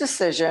make this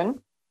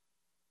decision?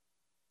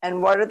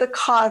 And what are the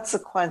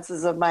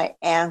consequences of my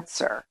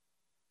answer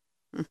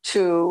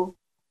to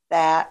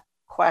that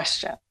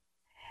question?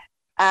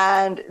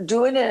 And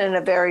doing it in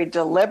a very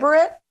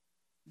deliberate,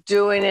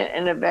 doing it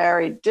in a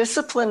very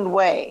disciplined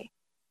way,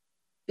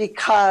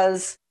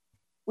 because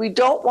we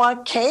don't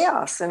want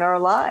chaos in our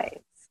lives.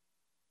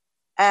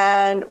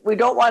 And we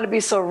don't want to be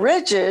so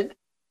rigid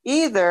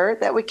either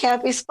that we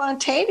can't be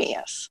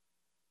spontaneous.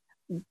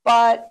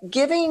 But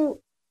giving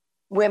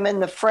women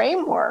the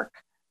framework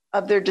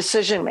of their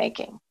decision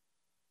making.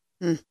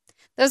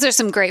 Those are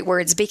some great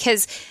words,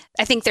 because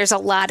I think there's a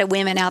lot of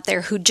women out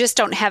there who just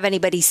don't have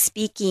anybody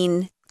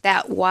speaking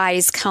that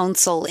wise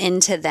counsel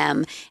into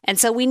them. And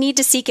so we need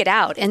to seek it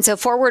out. And so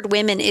Forward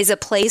Women is a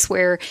place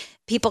where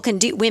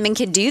women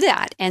can do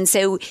that. And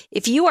so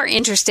if you are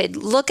interested,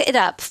 look it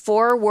up,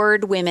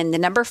 Forward Women, the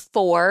number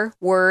 4,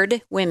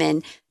 Word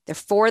Women. They're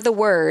for the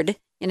Word,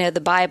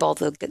 the Bible,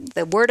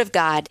 the Word of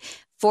God,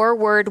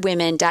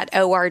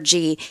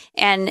 forwardwomen.org,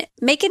 and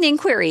make an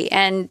inquiry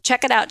and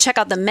check it out. Check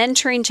out the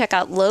mentoring, check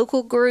out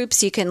local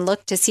groups. You can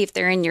look to see if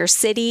they're in your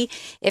city.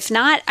 If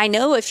not, I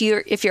know if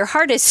your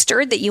heart is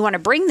stirred that you want to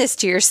bring this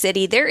to your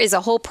city, there is a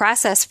whole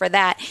process for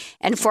that.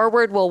 And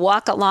Forward will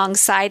walk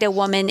alongside a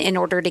woman in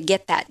order to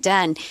get that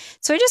done.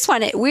 So I just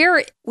want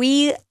to,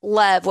 we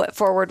love what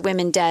Forward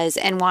Women does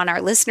and want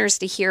our listeners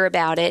to hear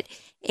about it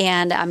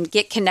and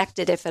get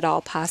connected if at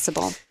all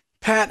possible.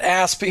 Pat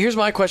Asp, here's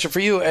my question for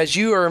you. As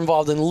you are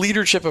involved in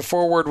leadership of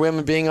Forward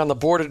Women, being on the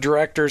board of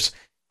directors,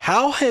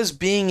 how has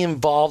being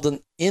involved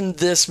in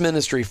this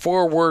ministry,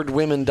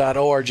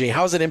 forwardwomen.org,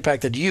 how has it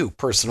impacted you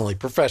personally,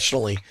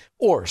 professionally,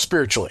 or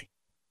spiritually?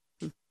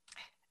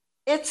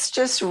 It's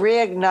just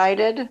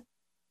reignited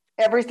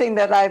everything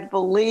that I've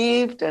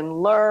believed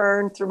and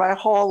learned through my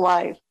whole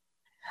life.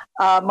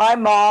 My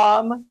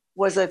mom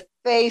was a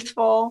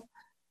faithful,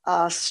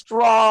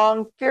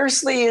 strong,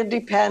 fiercely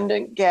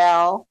independent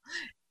gal.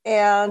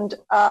 And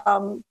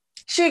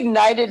she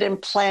ignited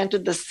and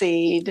planted the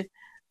seed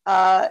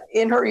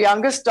in her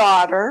youngest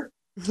daughter.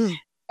 Mm-hmm.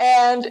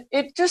 And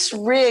it just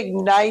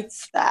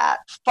reignites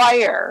that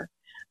fire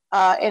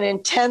and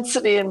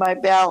intensity in my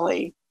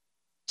belly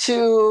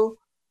to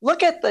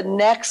look at the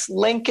next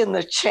link in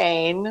the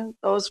chain,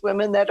 those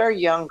women that are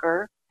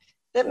younger,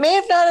 that may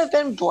have not have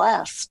been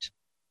blessed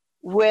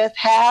with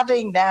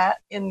having that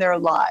in their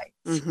lives.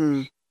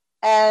 Mm-hmm.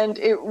 And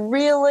it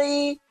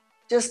really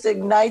just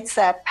ignites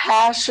that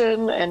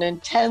passion and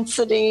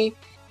intensity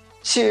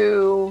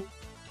to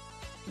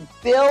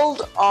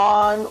build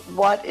on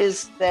what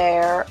is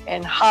there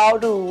and how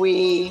do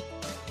we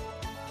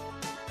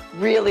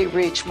really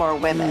reach more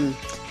women.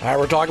 All right,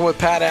 we're talking with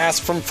Pat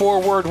Asp from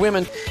Forward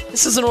Women.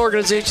 This is an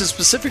organization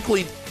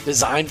specifically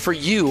designed for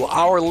you,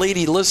 our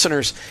lady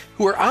listeners,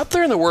 who are out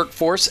there in the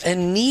workforce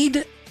and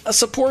need a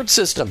support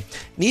system,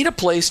 need a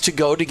place to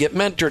go to get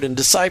mentored and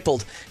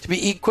discipled, to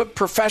be equipped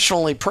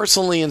professionally,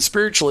 personally, and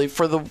spiritually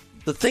for the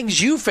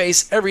things you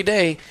face every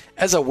day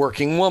as a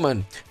working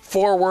woman.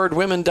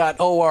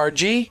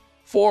 Forwardwomen.org,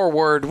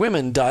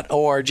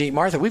 forwardwomen.org.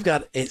 Martha, we've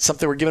got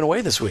something we're giving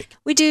away this week.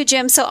 We do,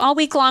 Jim. So all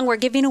week long, we're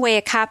giving away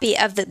a copy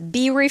of the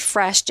Be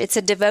Refreshed. It's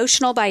a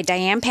devotional by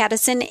Diane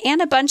Pattison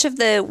and a bunch of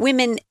the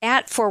women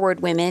at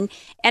Forward Women.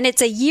 And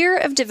it's a year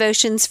of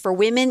devotions for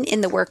women in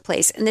the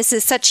workplace. And this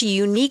is such a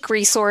unique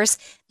resource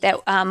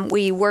that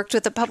we worked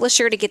with a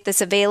publisher to get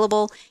this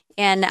available,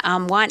 and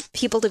want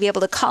people to be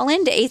able to call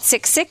in to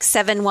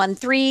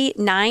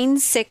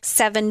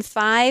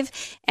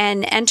 866-713-9675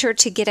 and enter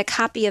to get a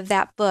copy of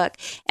that book.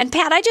 And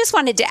Pat, I just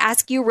wanted to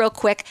ask you real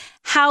quick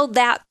how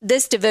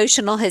this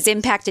devotional has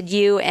impacted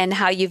you and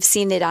how you've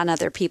seen it on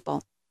other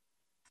people.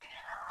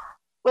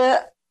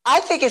 Well, I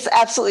think it's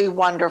absolutely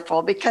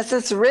wonderful because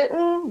it's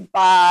written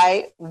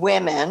by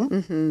women,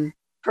 mm-hmm.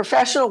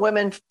 professional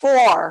women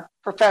for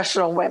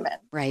professional women.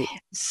 Right.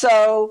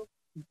 So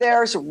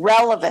there's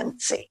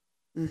relevancy.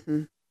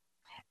 Mm-hmm.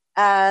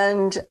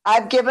 And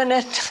I've given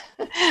it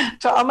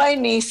to all my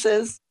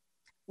nieces.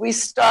 We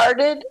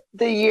started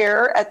the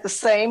year at the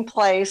same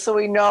place, so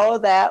we know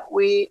that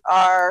we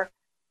are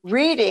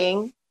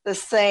reading the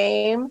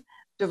same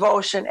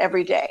devotion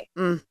every day.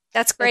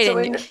 That's great.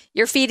 And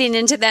you're feeding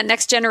into that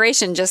next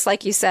generation, just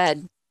like you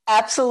said.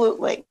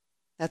 Absolutely.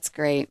 That's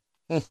great.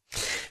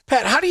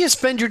 Pat, how do you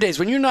spend your days?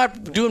 When you're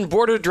not doing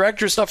board of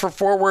directors stuff for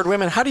Forward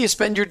Women, how do you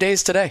spend your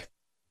days today?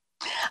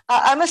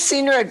 I'm a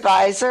senior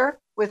advisor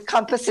with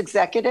Compass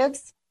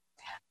Executives,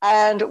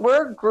 and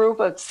we're a group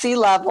of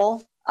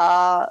C-level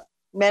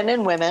men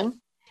and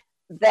women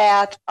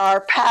that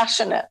are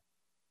passionate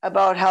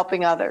about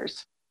helping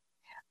others,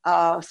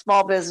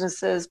 small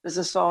businesses,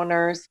 business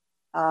owners,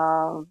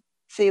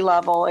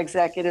 C-level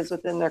executives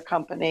within their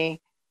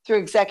company, through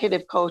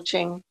executive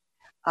coaching,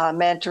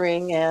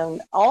 mentoring,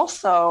 and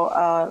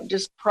also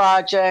just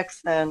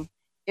projects and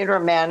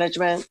interim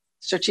management,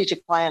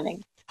 strategic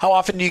planning. How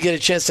often do you get a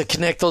chance to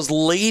connect those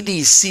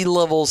ladies,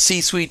 C-level,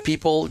 C-suite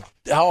people?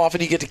 How often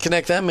do you get to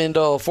connect them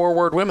into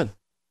Forward Women?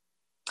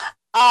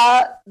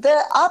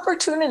 The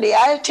opportunity,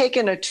 I had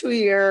taken a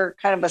 2-year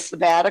kind of a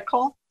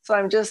sabbatical, so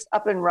I'm just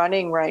up and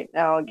running right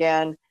now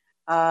again.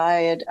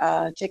 I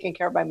had taken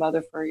care of my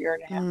mother for 1.5 years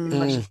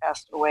before she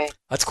passed away.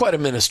 That's quite a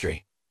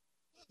ministry.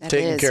 That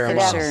Taking is, care of for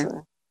mom.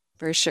 sure.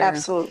 For sure.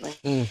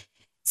 Absolutely.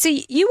 So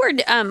you were,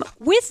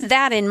 with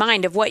that in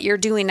mind of what you're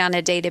doing on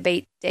a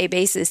day-to-day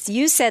basis,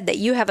 you said that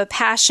you have a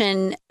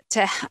passion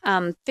to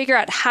figure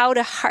out how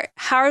to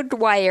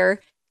hardwire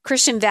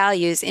Christian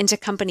values into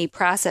company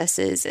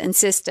processes and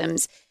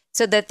systems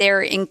so that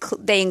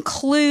they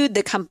include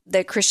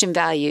the Christian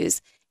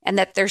values and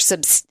that they're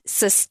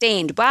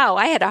sustained. Wow,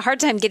 I had a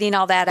hard time getting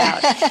all that out.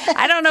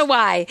 I don't know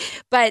why,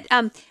 but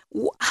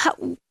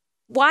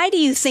why do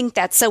you think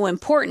that's so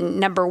important,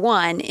 number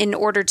one, in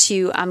order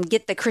to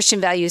get the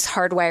Christian values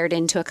hardwired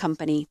into a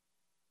company?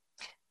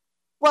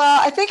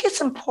 Well, I think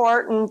it's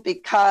important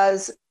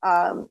because,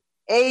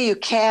 you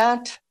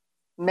can't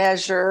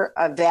measure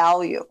a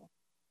value.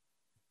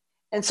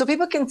 And so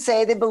people can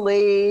say they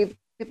believe,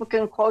 people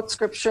can quote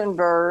scripture and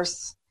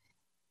verse,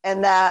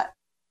 and that,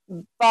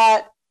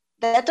 but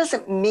that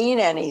doesn't mean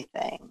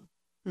anything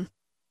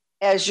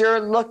as you're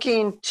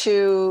looking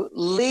to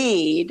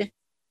lead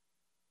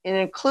in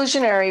an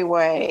inclusionary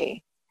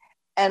way,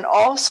 and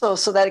also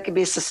so that it can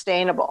be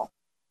sustainable.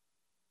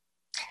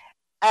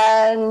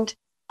 And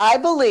I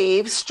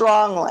believe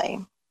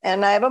strongly,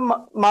 and I have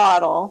a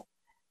model,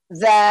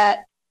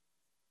 that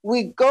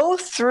we go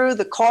through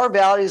the core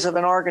values of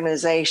an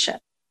organization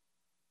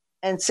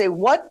and say,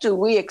 what do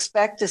we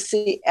expect to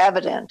see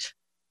evident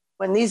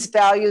when these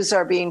values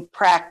are being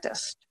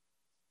practiced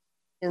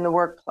in the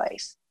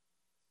workplace?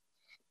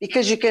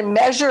 Because you can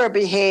measure a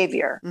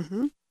behavior.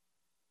 Mm-hmm.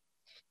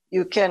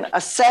 You can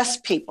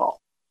assess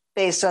people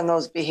based on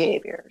those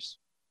behaviors.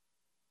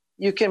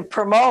 You can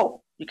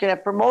promote. You can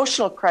have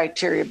promotional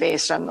criteria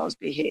based on those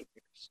behaviors.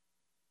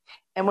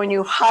 And when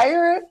you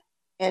hire it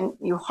and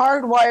you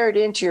hardwire it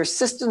into your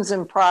systems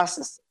and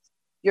processes,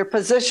 your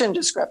position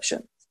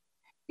descriptions,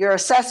 your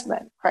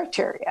assessment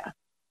criteria,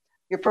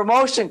 your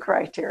promotion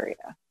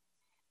criteria,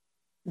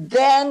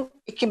 then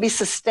it can be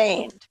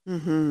sustained.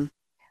 Mm-hmm.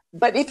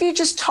 But if you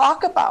just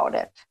talk about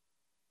it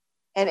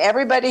and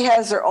everybody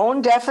has their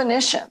own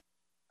definition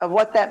of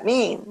what that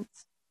means,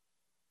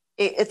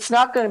 it's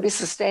not going to be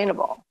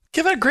sustainable.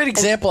 Give a great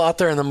example out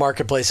there in the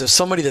marketplace of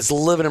somebody that's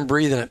living and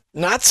breathing it.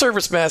 Not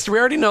Service Master. We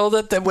already know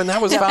that when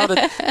that was founded,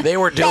 they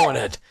were doing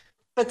it.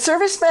 But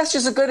Service Master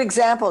is a good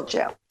example,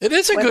 Jim. It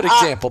is a good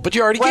example, but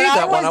you already gave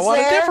that one. I want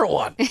a different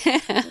one.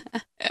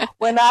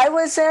 When I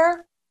was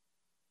there,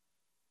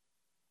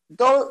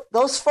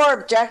 those 4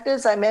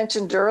 objectives I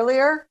mentioned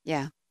earlier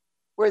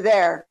were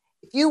there.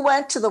 If you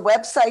went to the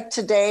website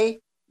today,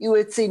 you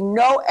would see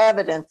no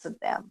evidence of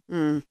them.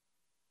 Mm.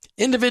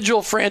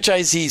 Individual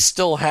franchisees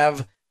still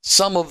have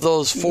some of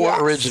those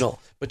 4 original,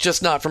 but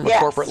just not from a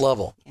corporate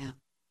level. Yeah.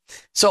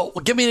 So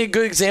give me a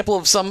good example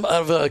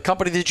of a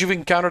company that you've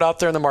encountered out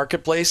there in the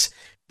marketplace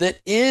that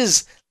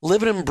is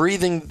living and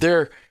breathing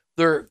their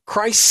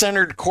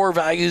Christ-centered core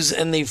values,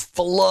 and they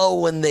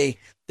flow and they've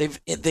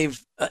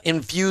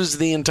infused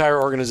the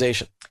entire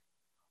organization.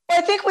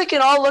 I think we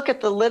can all look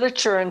at the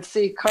literature and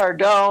see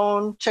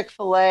Cardone,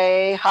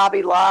 Chick-fil-A,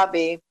 Hobby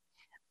Lobby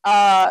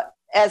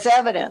as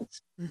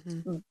evidence.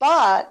 Mm-hmm.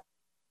 But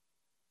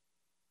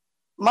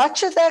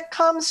much of that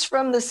comes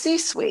from the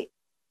C-suite.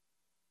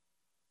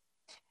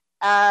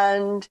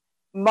 And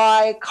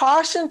my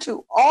caution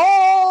to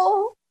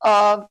all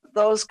of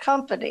those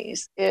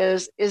companies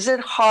is it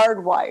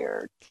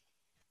hardwired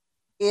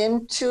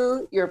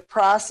into your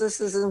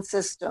processes and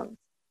systems?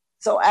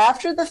 So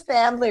after the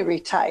family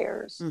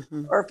retires,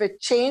 mm-hmm. or if it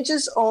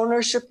changes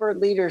ownership or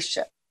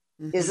leadership,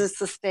 mm-hmm. is it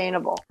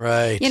sustainable?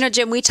 Right.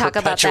 Jim, we talk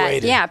about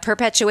that. Yeah,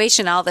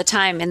 perpetuation all the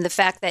time. And the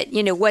fact that,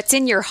 what's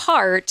in your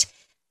heart,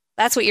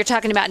 that's what you're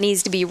talking about,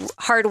 needs to be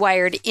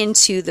hardwired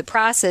into the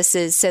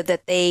processes so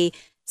that they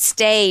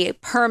stay a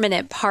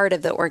permanent part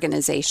of the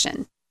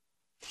organization.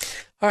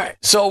 All right.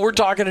 So we're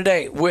talking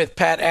today with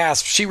Pat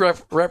Asp. She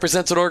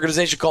represents an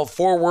organization called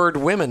Forward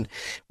Women.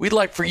 We'd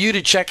like for you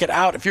to check it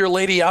out. If you're a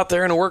lady out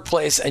there in a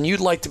workplace and you'd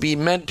like to be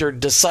mentored,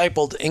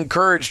 discipled,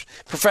 encouraged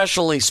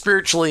professionally,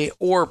 spiritually,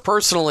 or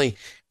personally,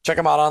 check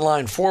them out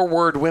online,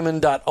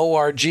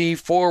 forwardwomen.org,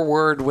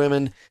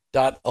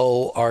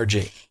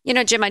 forwardwomen.org.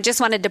 Jim, I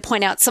just wanted to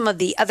point out some of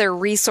the other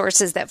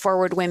resources that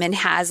Forward Women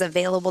has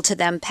available to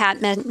them.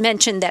 Pat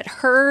mentioned that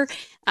her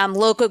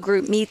local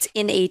group meets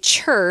in a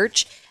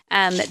church.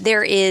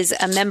 There is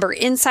a member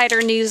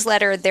insider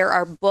newsletter. There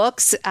are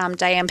books.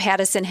 Diane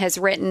Pattison has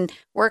written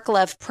Work,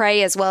 Love,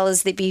 Pray, as well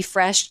as the Be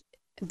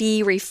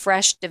Be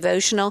Refreshed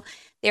devotional.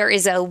 There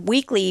is a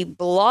weekly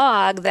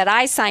blog that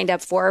I signed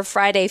up for,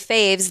 Friday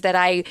Faves,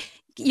 that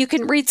you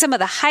can read some of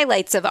the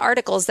highlights of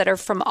articles that are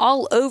from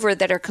all over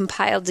that are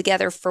compiled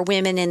together for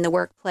women in the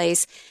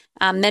workplace.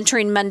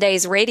 Mentoring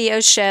Mondays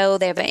radio show.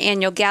 They have an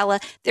annual gala.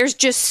 There's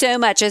just so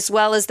much, as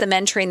well as the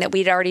mentoring that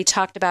we'd already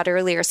talked about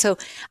earlier. So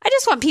I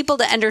just want people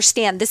to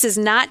understand this is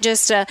not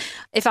just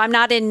if I'm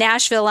not in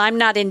Nashville, I'm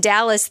not in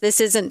Dallas, this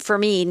isn't for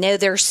me. No,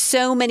 there's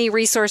so many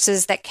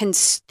resources that can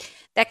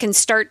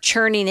start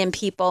churning in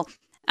people.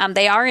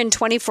 They are in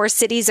 24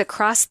 cities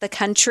across the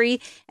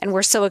country, and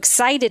we're so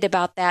excited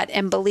about that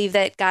and believe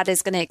that God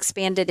is going to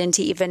expand it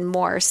into even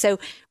more. So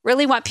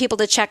really want people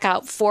to check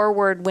out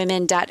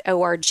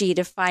forwardwomen.org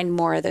to find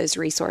more of those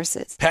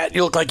resources. Pat,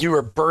 you look like you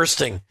were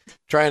bursting,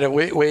 trying to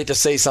wait to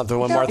say something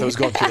when Martha was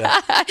going through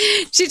that.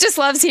 She just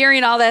loves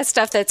hearing all that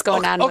stuff that's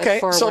going on with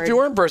Forward. So if you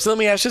weren't bursting, let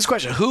me ask you this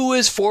question. Who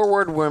is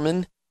Forward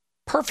Women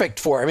perfect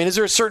for? I mean, is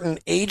there a certain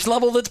age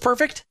level that's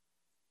perfect?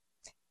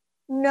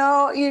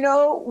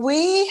 No,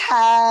 we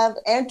have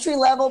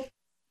entry-level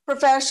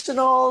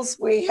professionals.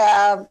 We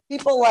have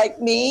people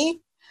like me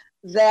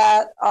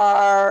that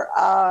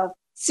are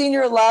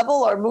senior level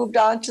or moved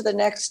on to the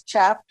next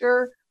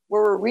chapter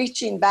where we're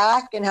reaching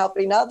back and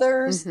helping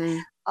others.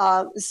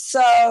 Mm-hmm.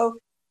 So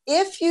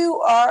if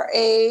you are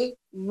a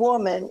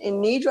woman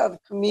in need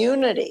of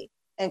community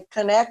and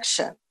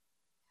connection,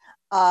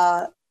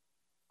 I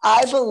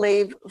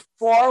believe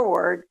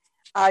Forward,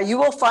 you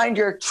will find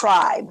your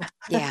tribe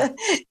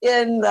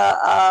in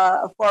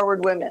the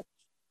Forward Women.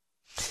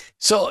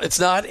 So it's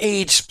not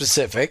age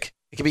specific.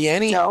 It could be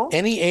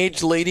any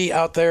age lady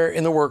out there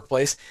in the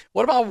workplace.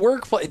 What about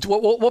workplace?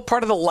 What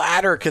part of the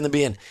ladder can they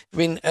be in? I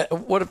mean,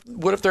 what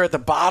if they're at the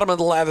bottom of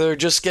the ladder, they're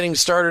just getting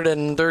started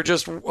and they're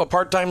just a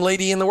part-time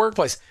lady in the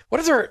workplace?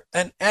 What if they're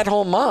an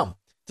at-home mom?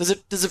 Does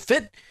it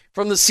fit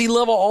from the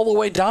C-level all the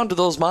way down to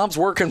those moms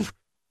working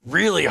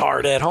really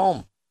hard at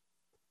home?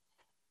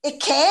 It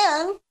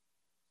can.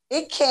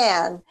 It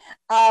can.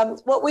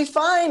 What we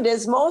find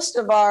is most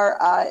of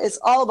our is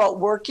all about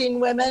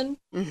working women,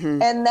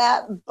 and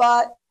that.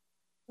 But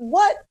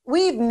what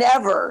we've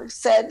never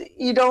said,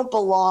 you don't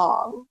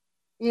belong,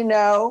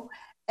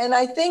 And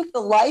I think the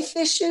life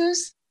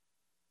issues,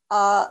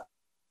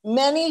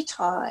 many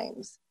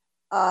times,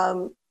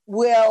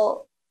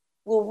 will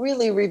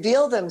really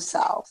reveal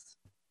themselves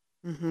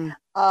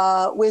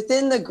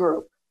within the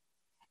group,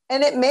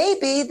 and it may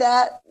be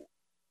that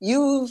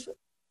you've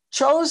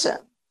chosen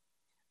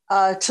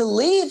to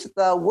leave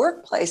the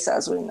workplace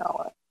as we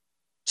know it,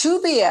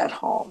 to be at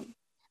home.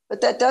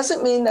 But that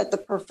doesn't mean that the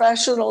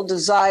professional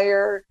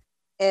desire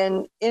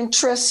and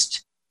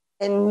interest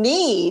and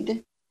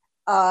need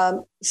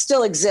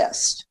still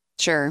exist.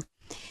 Sure.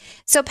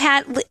 So,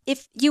 Pat,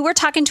 if you were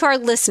talking to our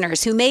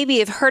listeners who maybe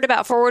have heard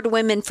about Forward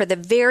Women for the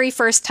very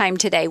first time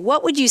today,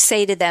 what would you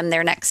say to them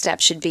their next step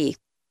should be?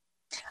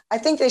 I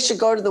think they should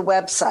go to the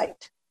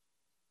website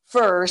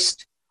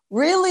first,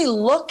 really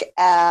look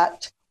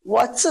at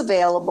what's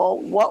available,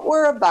 what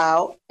we're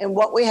about, and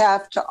what we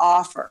have to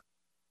offer.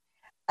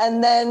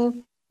 And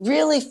then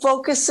really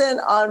focus in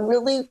on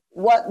really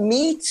what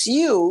meets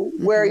you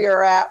where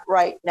you're at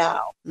right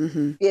now,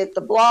 be it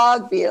the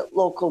blog, be it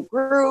local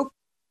group.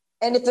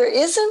 And if there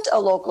isn't a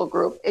local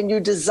group and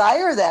you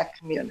desire that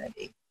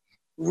community,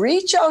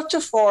 reach out to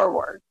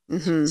Forward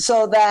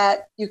so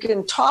that you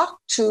can talk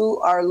to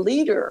our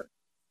leader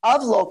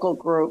of local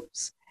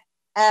groups.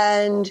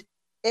 And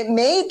it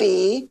may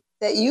be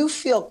that you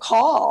feel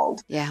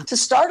called to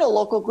start a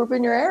local group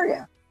in your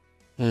area.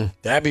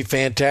 That'd be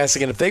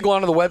fantastic. And if they go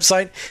onto the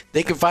website,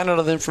 they can find out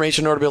all the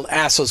information in order to be able to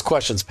ask those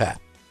questions, Pat.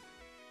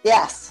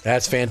 Yes.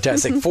 That's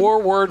fantastic.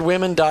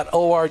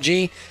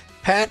 Forwardwomen.org.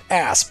 Pat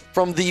Asp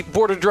from the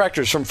board of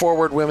directors from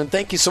Forward Women.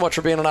 Thank you so much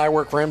for being on I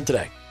Work for Him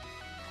today.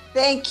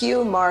 Thank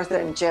you, Martha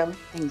and Jim.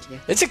 Thank you.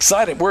 It's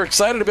exciting. We're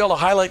excited to be able to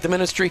highlight the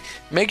ministry.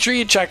 Make sure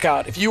you check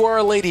out. If you are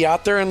a lady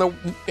out there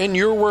in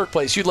your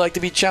workplace, you'd like to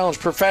be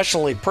challenged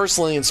professionally,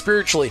 personally, and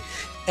spiritually,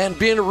 and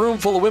be in a room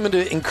full of women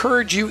to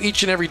encourage you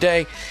each and every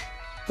day,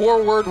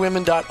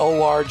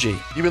 forwardwomen.org.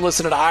 You've been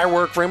listening to I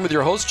Work for Him with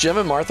your hosts, Jim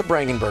and Martha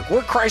Brangenberg.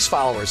 We're Christ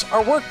followers.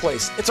 Our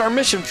workplace, it's our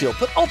mission field,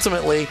 but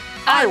ultimately,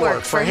 I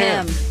work for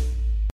Him.